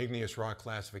an igneous rock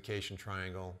classification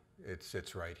triangle, it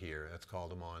sits right here. That's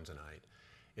called a monzonite.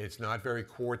 It's not very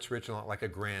quartz rich, not like a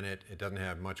granite. It doesn't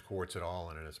have much quartz at all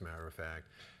in it, as a matter of fact.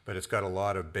 But it's got a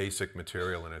lot of basic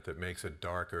material in it that makes it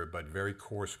darker, but very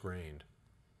coarse grained.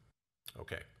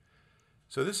 Okay,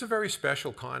 so this is a very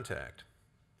special contact.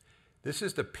 This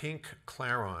is the pink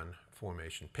Claron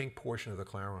Formation, pink portion of the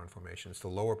Claron Formation. It's the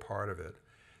lower part of it.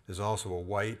 There's also a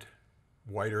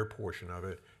whiter portion of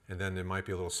it, and then there might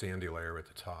be a little sandy layer at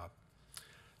the top.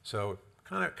 So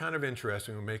kind of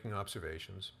interesting. We're making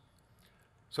observations.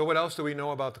 So what else do we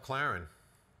know about the Claron?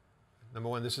 Number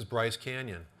one, this is Bryce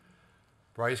Canyon.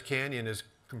 Bryce Canyon is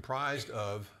comprised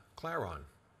of Claron.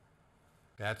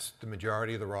 That's the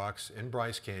majority of the rocks in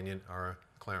Bryce Canyon are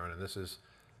Claron. And this is,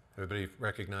 everybody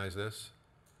recognize this?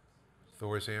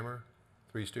 Thor's hammer?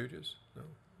 Three Stooges? No?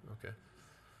 Okay.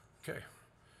 Okay.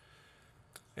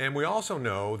 And we also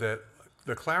know that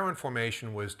the Claron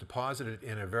Formation was deposited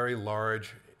in a very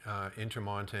large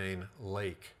intermontane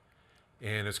lake,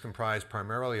 and it's comprised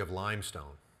primarily of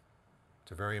limestone.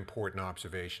 It's a very important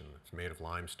observation. It's made of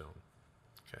limestone.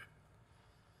 Okay.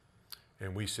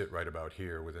 And we sit right about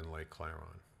here within Lake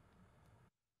Claron.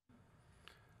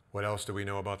 What else do we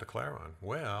know about the Claron?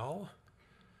 Well,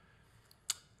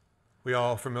 we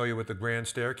all familiar with the Grand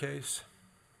Staircase?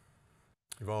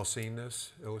 You've all seen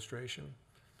this illustration?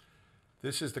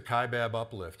 This is the Kaibab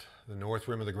uplift. The north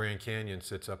rim of the Grand Canyon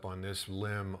sits up on this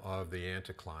limb of the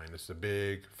anticline. This is a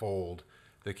big fold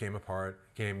that came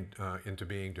into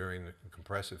being during the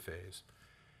compressive phase.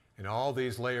 And all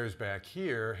these layers back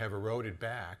here have eroded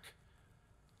back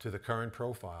to the current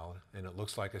profile, and it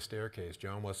looks like a staircase.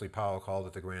 John Wesley Powell called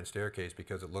it the Grand Staircase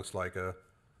because it looks like a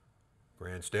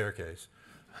grand staircase.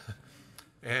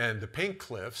 And the pink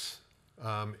cliffs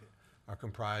are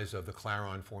comprised of the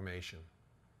Claron Formation.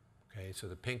 Okay, so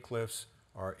the pink cliffs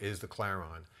is the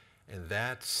Claron, and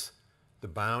that's the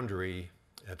boundary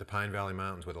at the Pine Valley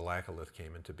Mountains where the laccolith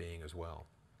came into being as well.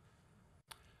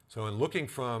 So in looking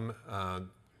from the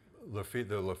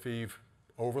Lefevre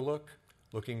overlook,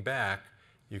 looking back,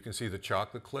 you can see the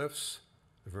chocolate cliffs,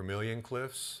 the vermilion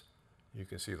cliffs, you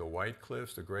can see the white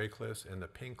cliffs, the gray cliffs, and the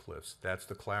pink cliffs. That's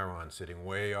the Claron sitting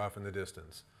way off in the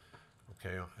distance,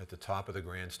 okay, at the top of the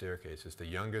Grand Staircase. It's the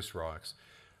youngest rocks,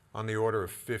 on the order of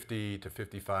 50 to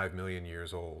 55 million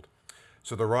years old.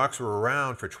 So the rocks were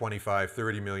around for 25,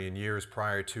 30 million years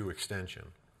prior to extension,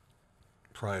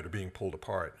 prior to being pulled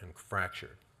apart and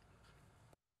fractured.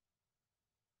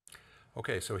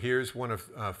 Okay, so here's one of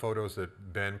photos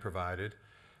that Ben provided.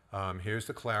 Here's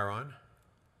the Claron.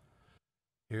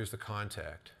 Here's the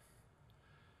contact.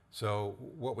 So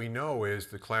what we know is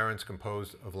the Claron's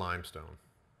composed of limestone,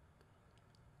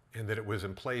 and that it was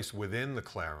in place within the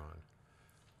Claron.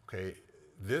 Okay,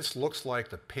 this looks like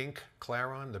the pink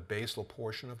Claron, the basal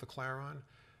portion of the Claron.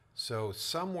 So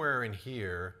somewhere in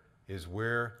here is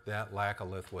where that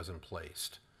laccolith was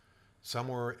emplaced.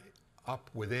 Somewhere up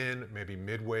within, maybe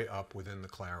midway up within the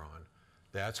Claron.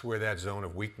 That's where that zone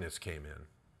of weakness came in,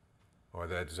 or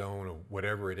that zone of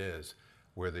whatever it is,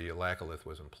 where the laccolith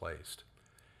was emplaced.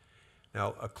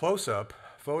 Now, a close-up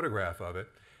photograph of it,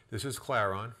 this is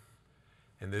Claron,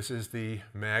 and this is the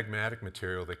magmatic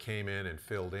material that came in and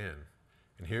filled in.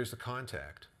 And here's the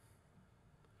contact.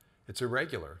 It's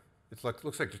irregular. It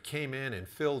looks like it came in and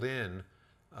filled in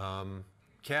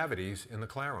cavities in the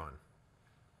Claron.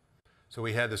 So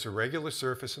we had this irregular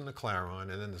surface in the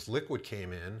claron, and then this liquid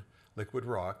came in, liquid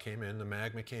rock came in, the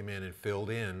magma came in and filled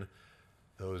in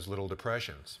those little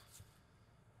depressions.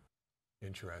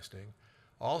 Interesting.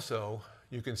 Also,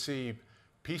 you can see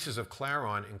pieces of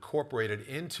claron incorporated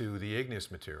into the igneous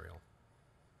material.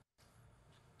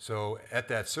 So at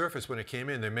that surface, when it came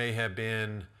in, there may have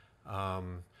been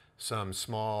some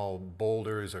small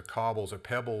boulders or cobbles or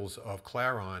pebbles of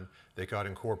claron that got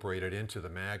incorporated into the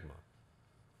magma.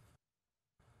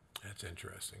 That's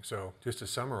interesting. So just to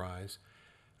summarize,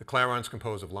 the claron is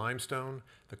composed of limestone.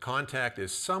 The contact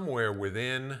is somewhere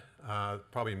within,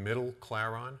 probably middle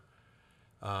claron.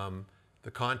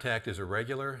 The contact is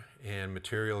irregular, and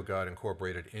material got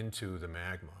incorporated into the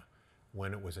magma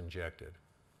when it was injected.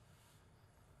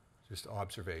 Just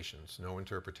observations, no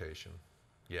interpretation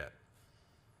yet.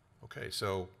 Okay,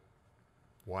 so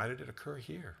why did it occur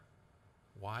here?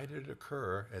 Why did it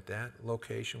occur at that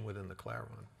location within the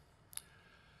claron?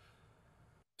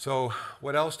 So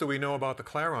what else do we know about the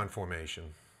claron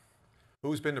formation?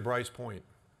 Who's been to Bryce Point?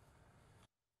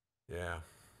 Yeah,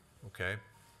 okay.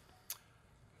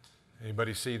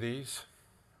 Anybody see these?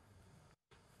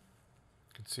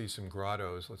 You can see some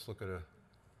grottos. Let's look at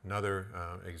another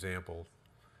example.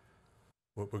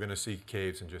 We're going to see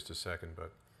caves in just a second,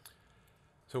 but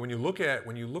so when you're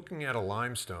looking at a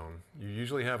limestone, you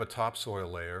usually have a topsoil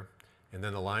layer, and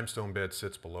then the limestone bed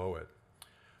sits below it.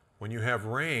 When you have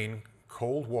rain,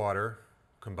 cold water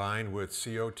combined with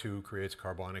CO2 creates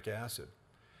carbonic acid,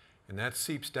 and that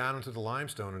seeps down into the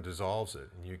limestone and dissolves it,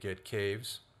 and you get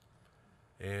caves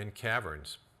and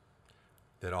caverns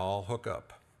that all hook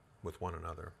up with one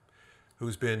another.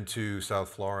 Who's been to South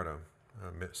Florida,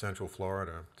 Central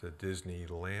Florida, to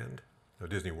Disneyland? No,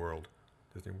 Disney World.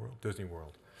 Disney World? Disney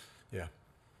World. Yeah.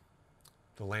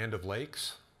 The land of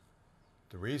lakes.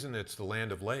 The reason it's the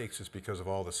land of lakes is because of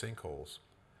all the sinkholes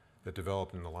that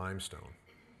developed in the limestone.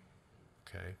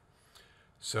 Okay?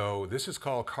 So this is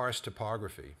called karst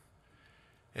topography.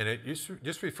 And it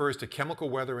just refers to chemical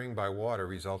weathering by water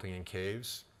resulting in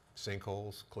caves,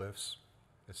 sinkholes, cliffs,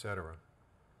 etc.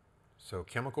 So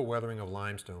chemical weathering of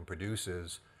limestone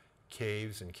produces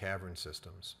caves and cavern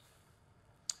systems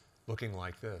looking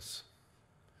like this.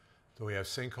 So we have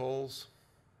sinkholes,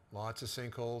 lots of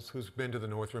sinkholes. Who's been to the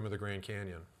north rim of the Grand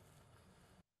Canyon?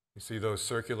 You see those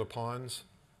circular ponds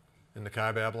in the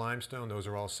Kaibab limestone? Those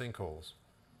are all sinkholes.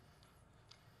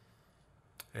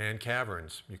 And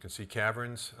caverns. You can see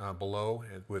caverns below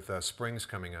with springs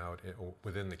coming out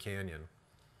within the canyon.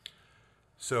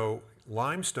 So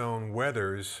limestone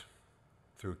weathers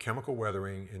through chemical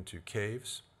weathering into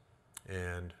caves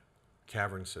and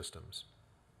cavern systems.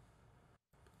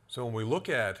 So when we look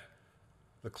at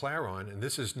the claron, and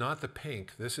this is not the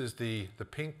pink, this is the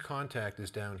pink contact is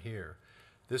down here.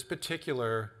 This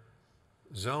particular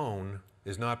zone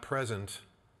is not present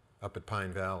up at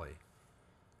Pine Valley.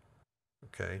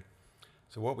 Okay,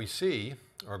 so what we see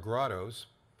are grottos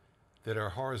that are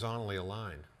horizontally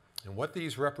aligned. And what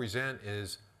these represent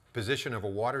is position of a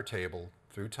water table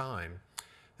through time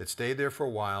that stayed there for a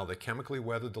while, that chemically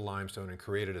weathered the limestone and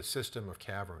created a system of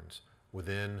caverns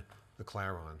within the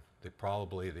claron,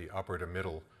 probably the upper to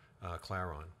middle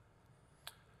claron,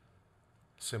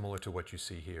 similar to what you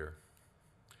see here.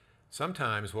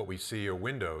 Sometimes what we see are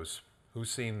windows. Who's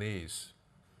seen these?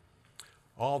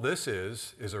 All this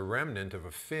is a remnant of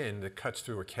a fin that cuts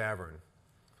through a cavern.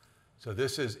 So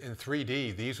this is in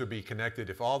 3D, these would be connected.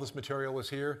 If all this material was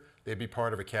here, they'd be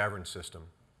part of a cavern system,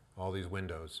 all these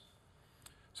windows.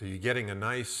 So you're getting a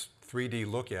nice 3D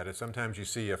look at it. Sometimes you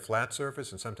see a flat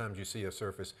surface and sometimes you see a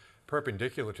surface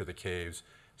perpendicular to the caves.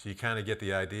 So you kind of get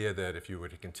the idea that if you were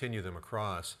to continue them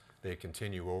across, they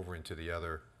continue over into the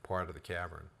other part of the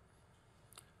cavern.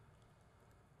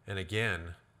 And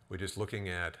again, we're just looking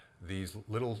at these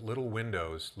little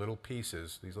windows, little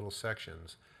pieces, these little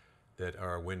sections that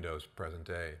are windows present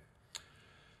day.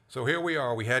 So here we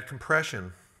are, we had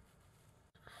compression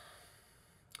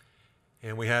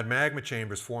and we had magma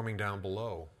chambers forming down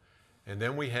below. And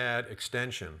then we had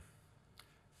extension.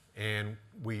 And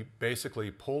we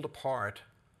basically pulled apart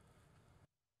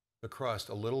the crust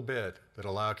a little bit that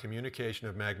allowed communication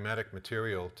of magmatic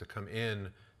material to come in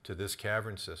to this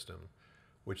cavern system,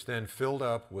 which then filled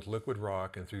up with liquid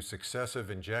rock and through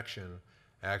successive injection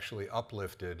actually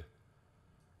uplifted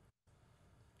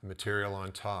the material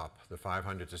on top, the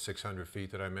 500 to 600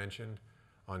 feet that I mentioned,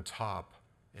 on top,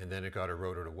 and then it got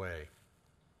eroded away.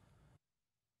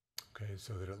 Okay,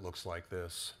 so that it looks like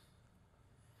this.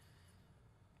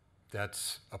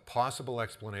 That's a possible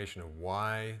explanation of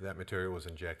why that material was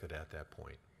injected at that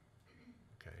point.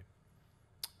 Okay,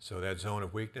 so that zone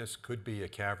of weakness could be a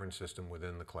cavern system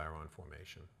within the claron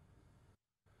formation.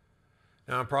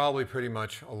 Now, I'm probably pretty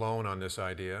much alone on this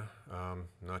idea.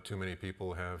 Not too many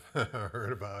people have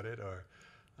heard about it,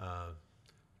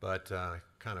 but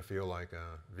kind of feel like a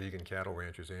vegan cattle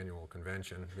ranchers annual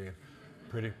convention,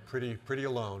 being pretty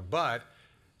alone. But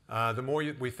the more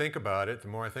we think about it, the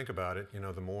more I think about it,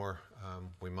 the more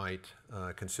we might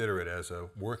consider it as a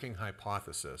working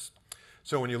hypothesis.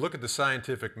 So when you look at the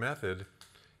scientific method,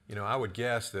 I would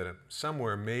guess that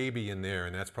somewhere maybe in there,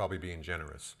 and that's probably being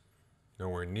generous,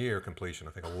 nowhere near completion.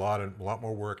 I think a lot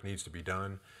more work needs to be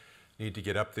done. Need to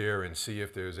get up there and see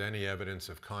if there's any evidence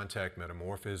of contact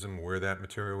metamorphism, where that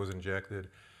material was injected.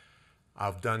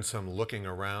 I've done some looking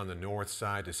around the north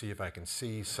side to see if I can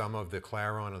see some of the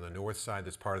claron on the north side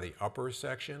that's part of the upper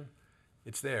section.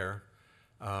 It's there.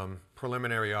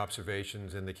 Preliminary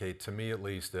observations indicate, to me at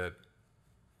least, that,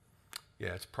 yeah,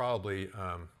 it's probably,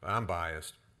 I'm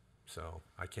biased, so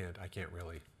I can't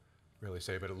really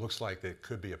say, but it looks like there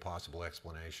could be a possible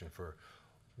explanation for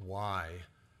why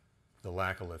the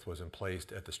laccolith was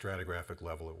emplaced at the stratigraphic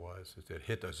level it was. It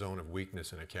hit a zone of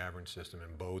weakness in a cavern system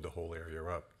and bowed the whole area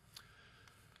up.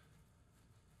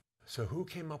 So who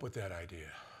came up with that idea?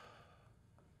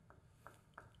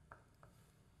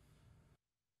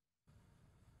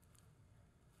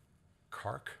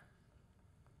 Kark?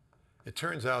 It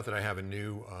turns out that I have a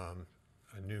new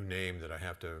name that I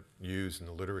have to use in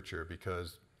the literature,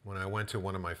 because when I went to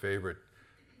one of my favorite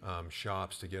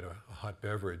shops to get a hot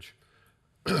beverage,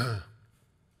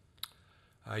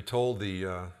 I told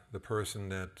the person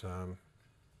that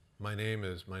my name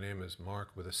is Mark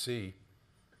with a C,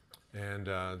 and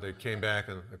they came back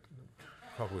and it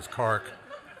probably was Kark,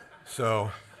 so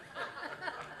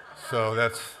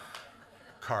that's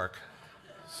Kark.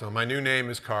 So my new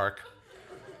name is Kark.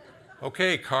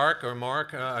 Okay, Kark or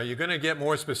Mark, are you going to get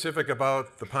more specific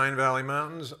about the Pine Valley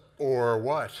Mountains, or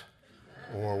what?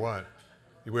 Or what?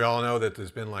 We all know that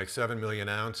there's been like 7 million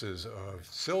ounces of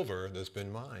silver that's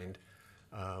been mined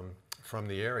from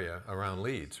the area around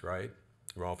Leeds, right?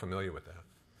 We're all familiar with that.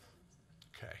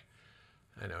 Okay.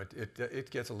 I know it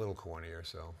gets a little cornier,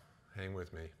 so hang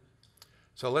with me.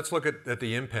 So let's look at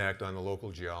the impact on the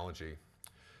local geology.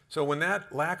 So when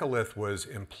that laccolith was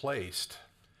emplaced,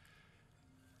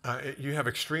 you have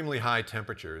extremely high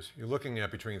temperatures. You're looking at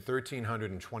between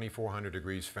 1,300 and 2,400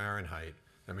 degrees Fahrenheit.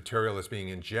 The material is being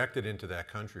injected into that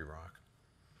country rock.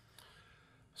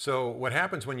 So what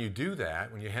happens when you do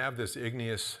that, when you have this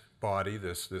igneous body,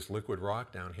 this liquid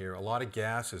rock down here, a lot of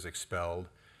gas is expelled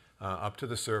up to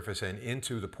the surface and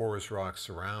into the porous rock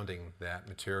surrounding that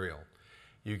material.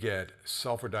 You get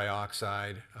sulfur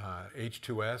dioxide,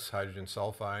 H2S, hydrogen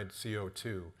sulfide,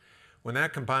 CO2. When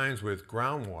that combines with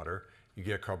groundwater, you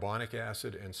get carbonic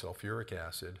acid and sulfuric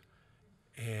acid,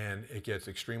 and it gets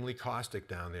extremely caustic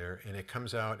down there, and it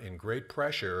comes out in great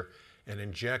pressure and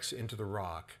injects into the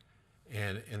rock.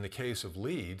 And in the case of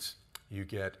Leeds, you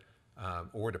get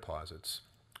ore deposits,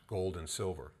 gold and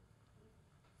silver.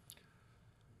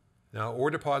 Now,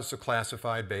 ore deposits are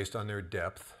classified based on their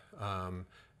depth.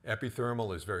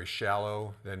 Epithermal is very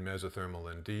shallow, then mesothermal,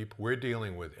 and deep. We're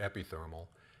dealing with epithermal.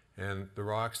 And the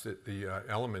rocks, the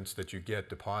elements that you get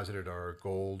deposited are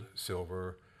gold,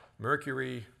 silver,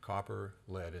 mercury, copper,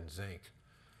 lead, and zinc.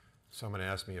 Someone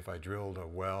asked me if I drilled a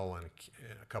well and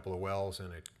a couple of wells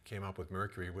and it came up with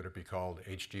mercury, would it be called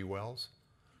HG wells?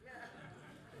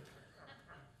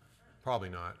 Probably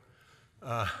not.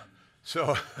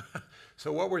 So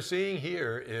what we're seeing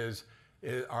here is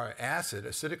our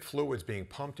acidic fluids being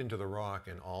pumped into the rock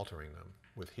and altering them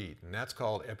with heat, and that's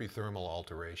called epithermal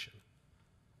alteration.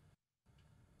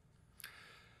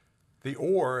 The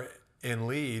ore in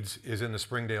Leeds is in the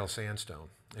Springdale sandstone,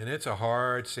 and it's a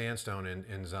hard sandstone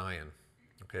in Zion.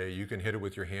 Okay, you can hit it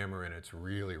with your hammer and it's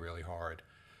really, really hard.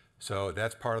 So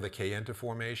that's part of the Kayenta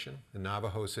Formation. The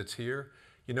Navajo sits here.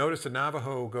 You notice the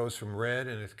Navajo goes from red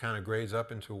and it kind of grades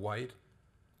up into white.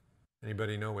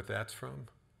 Anybody know what that's from?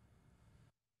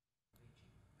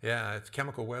 Yeah, it's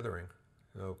chemical weathering.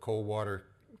 Cold water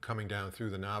coming down through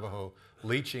the Navajo,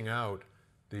 leaching out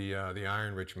the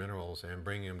iron-rich minerals and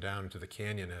bringing them down into the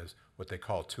canyon as what they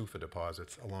call tufa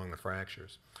deposits along the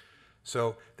fractures.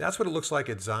 So that's what it looks like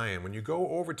at Zion. When you go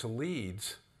over to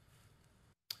Leeds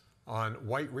on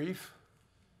White Reef,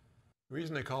 the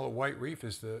reason they call it White Reef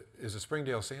is the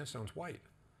Springdale sandstone's white.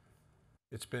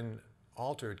 It's been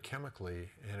altered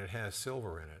chemically and it has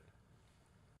silver in it,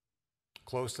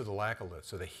 close to the laccolith.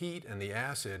 So the heat and the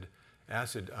acid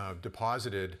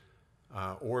deposited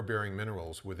ore-bearing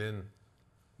minerals within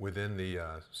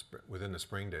the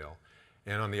Springdale.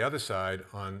 And on the other side,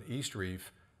 on East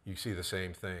Reef, you see the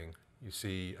same thing. You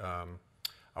see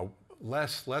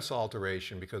less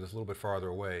alteration because it's a little bit farther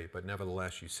away, but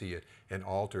nevertheless you see an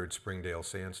altered Springdale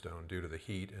sandstone due to the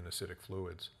heat and acidic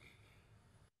fluids.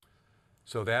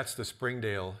 So that's the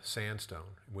Springdale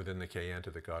sandstone within the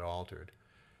Kayenta that got altered.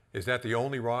 Is that the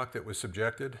only rock that was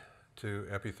subjected to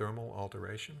epithermal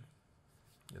alteration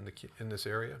in this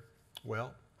area?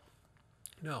 Well,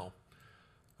 no.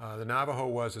 The Navajo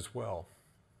was as well.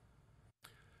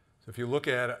 So if you look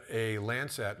at a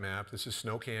Landsat map, this is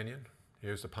Snow Canyon.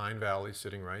 Here's the Pine Valley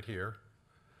sitting right here.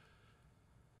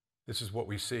 This is what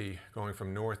we see going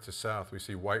from north to south. We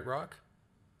see white rock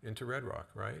into red rock,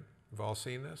 right? We've all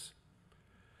seen this.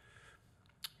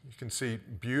 You can see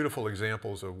beautiful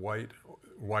examples of white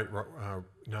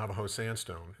Navajo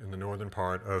sandstone in the northern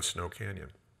part of Snow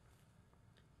Canyon.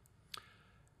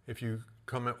 If you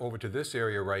come over to this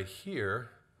area right here,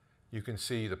 you can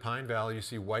see the Pine Valley. You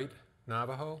see white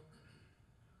Navajo,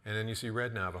 and then you see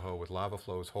red Navajo with lava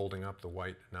flows holding up the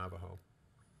white Navajo.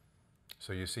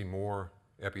 So you see more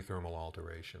epithermal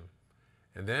alteration.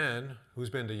 And then,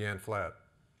 who's been to Yan Flat?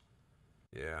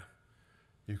 Yeah.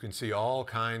 You can see all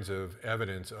kinds of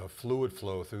evidence of fluid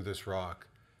flow through this rock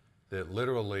that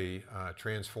literally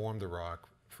transformed the rock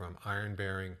from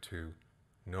iron-bearing to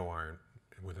no iron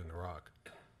within the rock.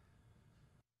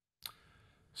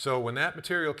 So when that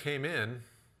material came in,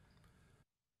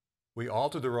 we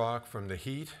altered the rock from the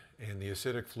heat and the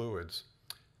acidic fluids,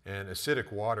 and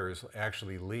acidic waters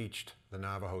actually leached the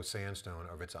Navajo sandstone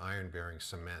of its iron-bearing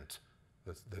cement,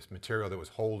 this material that was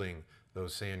holding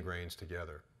those sand grains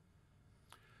together.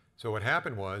 So what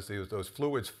happened was those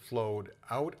fluids flowed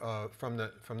out from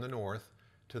the north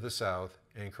to the south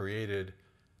and created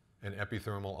an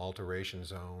epithermal alteration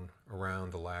zone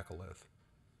around the laccolith.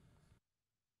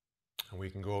 And we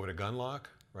can go over to Gunlock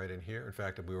right in here. In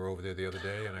fact, we were over there the other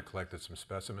day and I collected some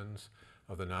specimens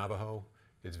of the Navajo.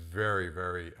 It's very,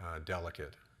 very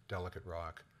delicate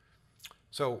rock.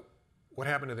 So what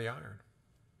happened to the iron?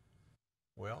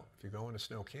 Well, if you go into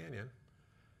Snow Canyon,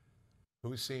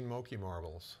 who's seen Moki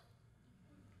marbles?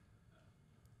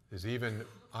 There's even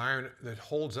iron that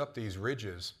holds up these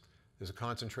ridges. There's a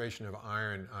concentration of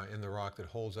iron in the rock that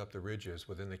holds up the ridges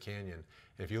within the canyon.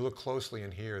 And if you look closely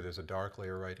in here, there's a dark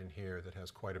layer right in here that has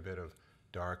quite a bit of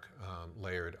dark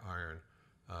layered iron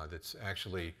that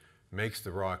actually makes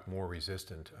the rock more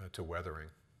resistant to weathering.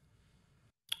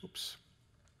 Oops.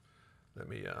 Let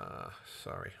me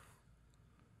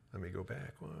go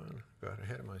back one. Got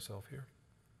ahead of myself here.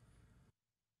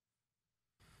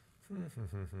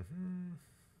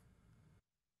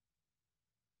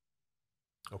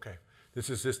 Okay, this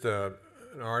is just an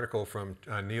article from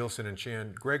Nielsen and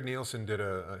Chan. Greg Nielsen did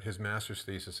his master's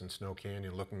thesis in Snow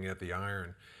Canyon looking at the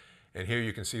iron. And here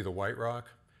you can see the white rock,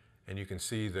 and you can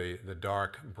see the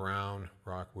dark brown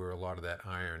rock where a lot of that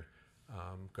iron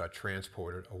got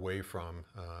transported away from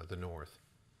the north.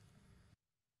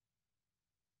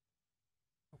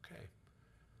 Okay.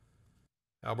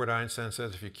 Albert Einstein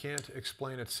says, if you can't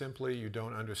explain it simply, you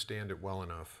don't understand it well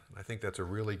enough. I think that's a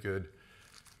really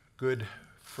good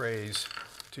phrase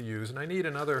to use. And I need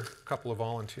another couple of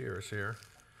volunteers here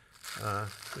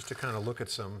just to kind of look at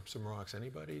some rocks.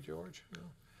 Anybody, George?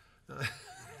 No?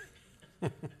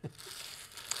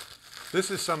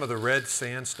 This is some of the red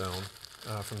sandstone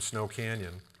from Snow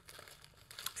Canyon.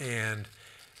 And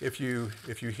if you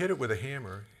hit it with a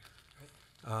hammer,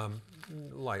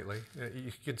 lightly,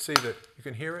 you can see that, you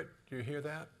can hear it. Do you hear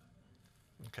that?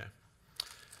 Okay.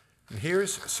 And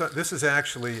this is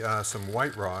actually some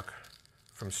white rock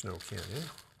from Snow Canyon.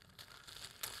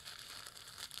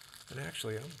 And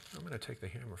actually, I'm going to take the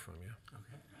hammer from you.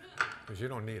 Okay. Because you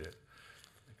don't need it. Okay.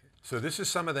 So this is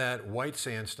some of that white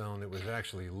sandstone that was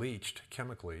actually leached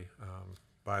chemically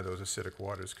by those acidic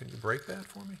waters. Can you break that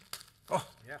for me? Oh,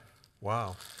 yeah.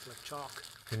 Wow. It's like chalk.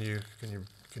 Can you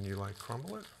like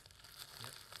crumble it?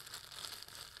 Yep.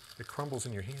 It crumbles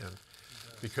in your hand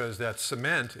because that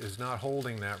cement is not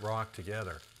holding that rock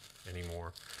together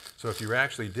anymore. So if you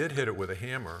actually did hit it with a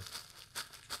hammer,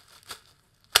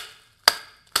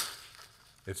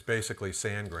 it's basically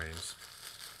sand grains.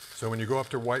 So when you go up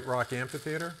to White Rock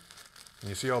Amphitheater and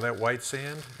you see all that white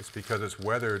sand, it's because it's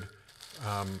weathered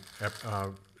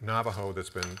Navajo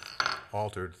that's been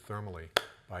altered thermally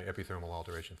by epithermal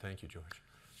alteration. Thank you, George.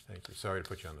 Thank you. Sorry to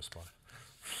put you on the spot.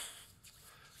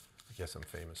 I guess I'm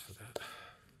famous for that.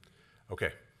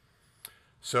 Okay.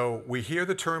 So we hear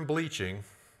the term bleaching.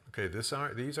 Okay,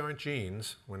 these aren't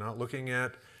genes. We're not looking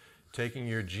at taking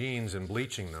your genes and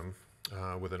bleaching them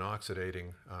with an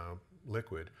oxidating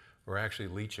liquid. We're actually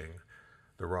leaching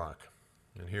the rock.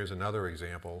 And here's another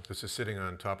example. This is sitting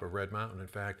on top of Red Mountain. In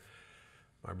fact,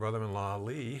 My brother-in-law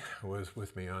Lee was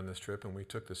with me on this trip, and we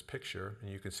took this picture, and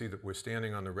you can see that we're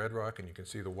standing on the red rock, and you can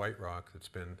see the white rock that's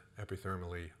been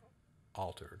epithermally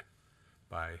altered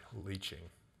by leaching.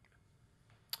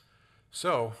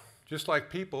 So, just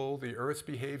like people, the Earth's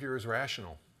behavior is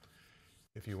rational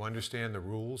if you understand the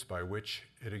rules by which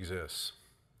it exists.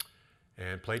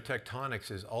 And plate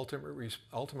tectonics is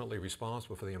ultimately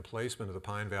responsible for the emplacement of the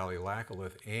Pine Valley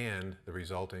laccolith and the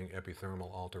resulting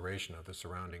epithermal alteration of the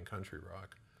surrounding country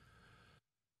rock.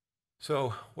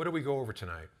 So, what did we go over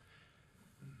tonight?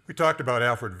 We talked about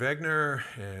Alfred Wegener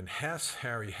and Hess,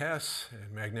 Harry Hess,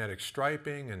 and magnetic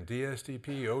striping and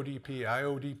DSDP, ODP,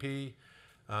 IODP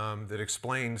that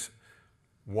explains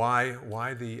why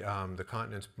the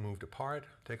continents moved apart.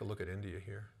 Take a look at India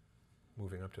here,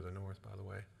 moving up to the north, by the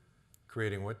way.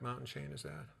 Creating what mountain chain is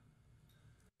that?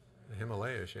 The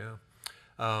Himalayas, yeah.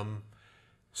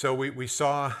 So we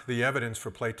saw the evidence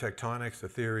for plate tectonics. The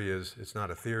theory is, it's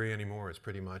not a theory anymore, it's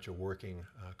pretty much a working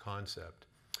concept.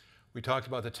 We talked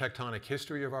about the tectonic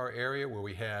history of our area, where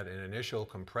we had an initial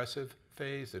compressive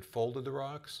phase that folded the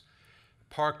rocks,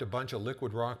 parked a bunch of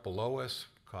liquid rock below us,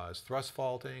 caused thrust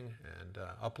faulting and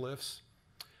uplifts,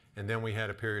 and then we had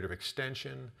a period of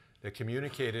extension that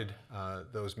communicated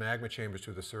those magma chambers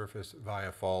to the surface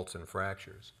via faults and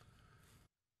fractures.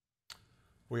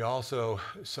 We also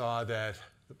saw that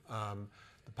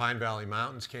the Pine Valley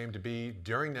Mountains came to be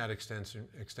during that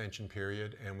extension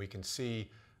period, and we can see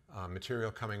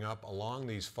material coming up along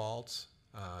these faults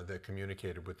that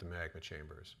communicated with the magma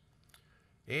chambers.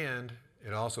 And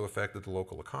it also affected the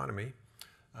local economy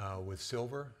with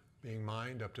silver being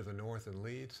mined up to the north in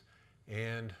Leeds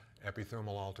and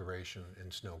epithermal alteration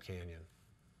in Snow Canyon.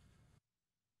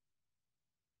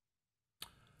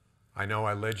 I know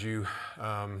I led you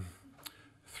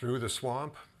through the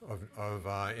swamp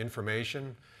of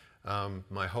information.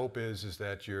 My hope is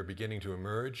that you're beginning to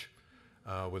emerge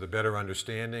with a better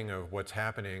understanding of what's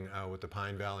happening with the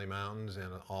Pine Valley Mountains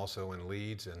and also in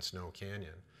Leeds and Snow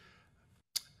Canyon.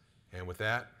 And with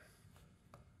that,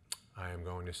 I am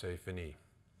going to say fini.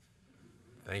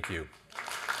 Thank you.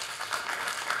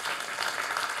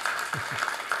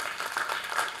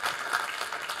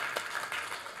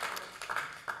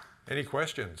 Any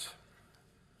questions?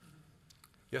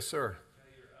 Yes, sir.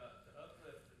 The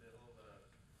uplift, the whole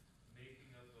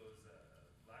making of those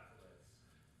laccoliths,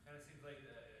 kind of seems like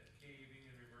caving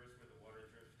in reverse, where the water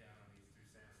drips down on these through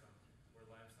sandstone or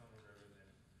limestone or whatever.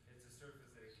 Then it's a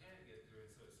surface that it can't get through,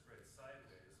 and so it spreads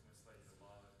sideways, much like the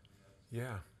lava coming up.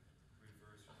 Yeah.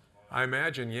 Reverse from the bottom. I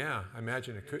imagine, yeah. I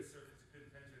imagine it could. The surface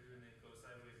couldn't penetrate through, and then it goes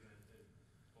sideways, and then it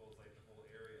pulls like the whole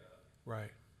area up. Right.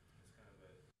 It's kind of a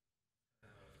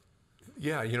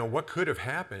Yeah, you know, what could have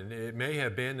happened, it may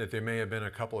have been that there may have been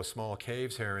a couple of small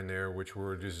caves here and there which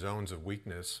were just zones of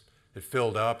weakness. It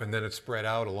filled up and then it spread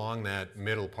out along that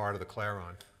middle part of the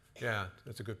Claron. Yeah,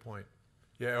 that's a good point.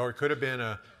 Yeah, or it could have been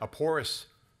a porous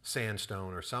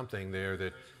sandstone or something there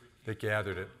that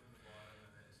gathered it.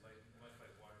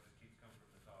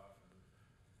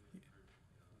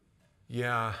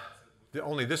 Yeah,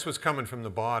 only this was coming from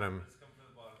the bottom.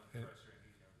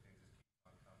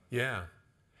 Yeah.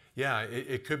 Yeah,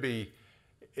 it could be.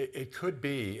 It could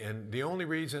be, and the only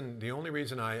reason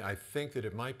I think that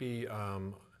it might be a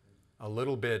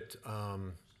little bit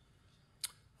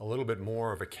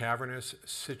more of a cavernous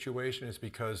situation is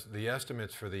because the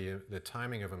estimates for the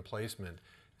timing of emplacement,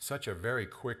 such a very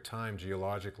quick time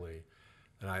geologically,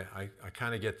 and I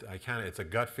kind of it's a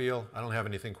gut feel. I don't have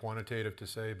anything quantitative to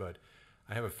say, but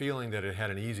I have a feeling that it had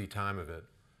an easy time of it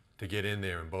to get in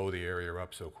there and bow the area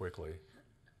up so quickly,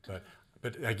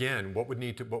 But again, what would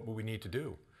we need to do?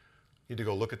 You need to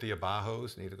go look at the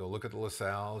Abajos, you need to go look at the La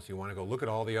Salles, you want to go look at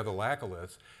all the other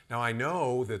laccoliths. Now I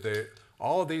know that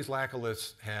all of these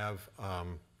laccoliths have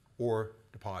ore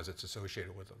deposits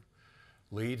associated with them.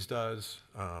 Leeds does.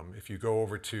 If you go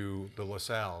over to the La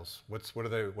Salles, what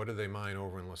do they mine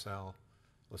over in La Salle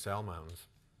Mountains?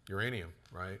 Uranium,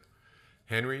 right?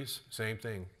 Henry's, same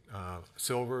thing.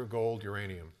 Silver, gold,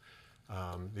 uranium.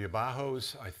 The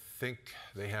Abajos, I think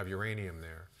they have uranium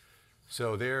there.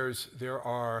 So there's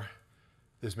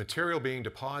material being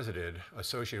deposited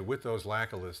associated with those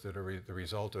laccoliths that are the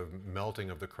result of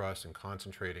melting of the crust and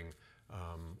concentrating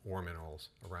ore minerals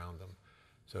around them.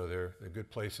 So they're good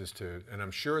places to, and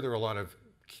I'm sure there are a lot of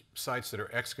sites that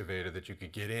are excavated that you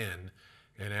could get in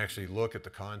and actually look at the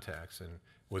contacts. And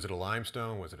was it a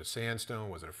limestone? Was it a sandstone?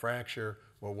 Was it a fracture?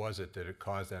 What was it that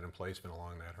caused that emplacement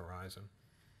along that horizon?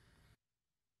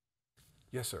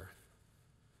 Yes, sir.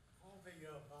 All the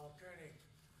volcanic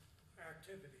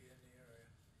activity in the area,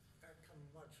 that come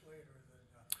much later than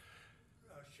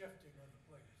shifting of the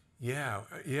plate. Yeah.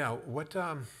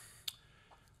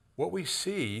 What we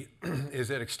see is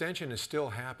that extension is still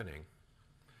happening.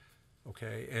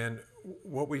 Okay, and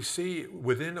what we see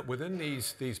within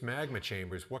these magma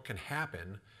chambers, what can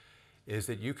happen is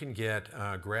that you can get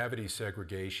gravity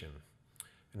segregation.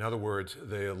 In other words,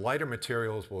 the lighter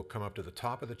materials will come up to the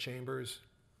top of the chambers,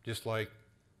 just like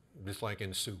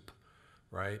in soup,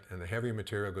 right? And the heavier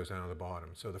material goes down to the bottom.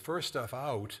 So the first stuff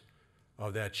out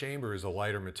of that chamber is the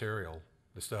lighter material,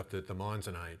 the stuff that the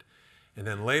monzonite. And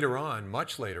then later on,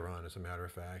 much later on, as a matter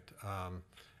of fact,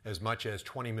 as much as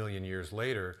 20 million years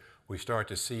later, we start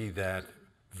to see that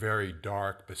very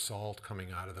dark basalt coming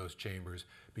out of those chambers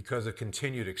because of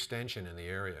continued extension in the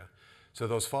area. So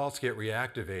those faults get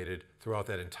reactivated throughout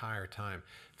that entire time.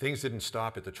 Things didn't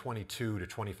stop at the 22 to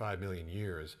 25 million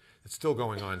years. It's still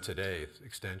going on today,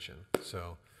 extension.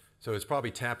 So it's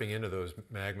probably tapping into those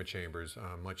magma chambers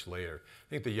much later. I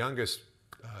think the youngest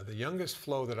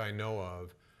flow that I know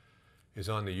of is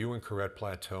on the Uinkaret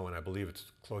Plateau, and I believe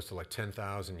it's close to like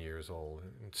 10,000 years old.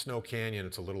 In Snow Canyon,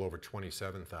 it's a little over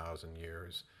 27,000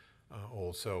 years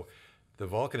old. So the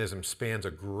volcanism spans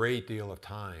a great deal of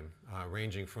time,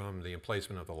 ranging from the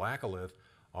emplacement of the laccolith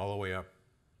all the way up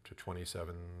to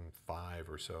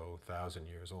 27,500 or so thousand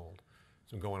years old.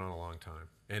 It's been going on a long time,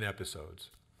 in episodes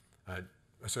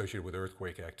associated with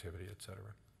earthquake activity, et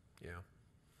cetera. Yeah.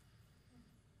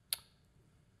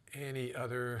 Any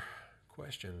other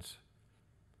questions?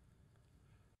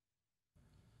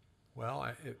 Well,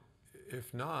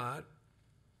 if not,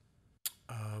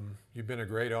 you've been a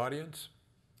great audience.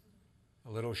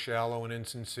 A little shallow and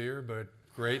insincere, but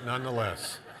great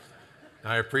nonetheless.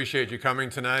 I appreciate you coming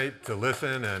tonight to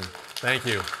listen, and thank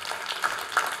you.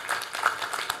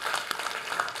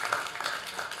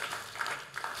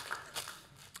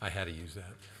 I had to use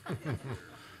that.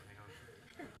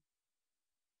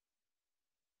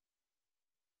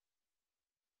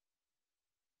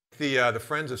 The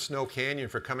Friends of Snow Canyon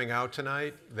for coming out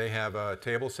tonight. They have a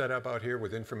table set up out here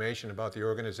with information about the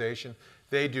organization.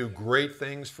 They do great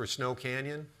things for Snow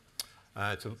Canyon.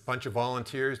 It's a bunch of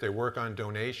volunteers. They work on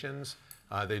donations.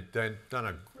 They've done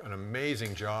an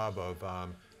amazing job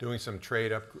of doing some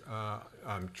trail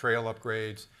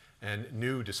upgrades and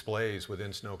new displays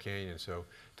within Snow Canyon. So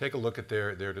take a look at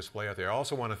their display out there. I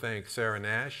also want to thank Sarah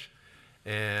Nash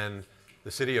and the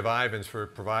City of Ivins for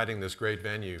providing this great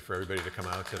venue for everybody to come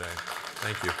out today.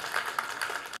 Thank you.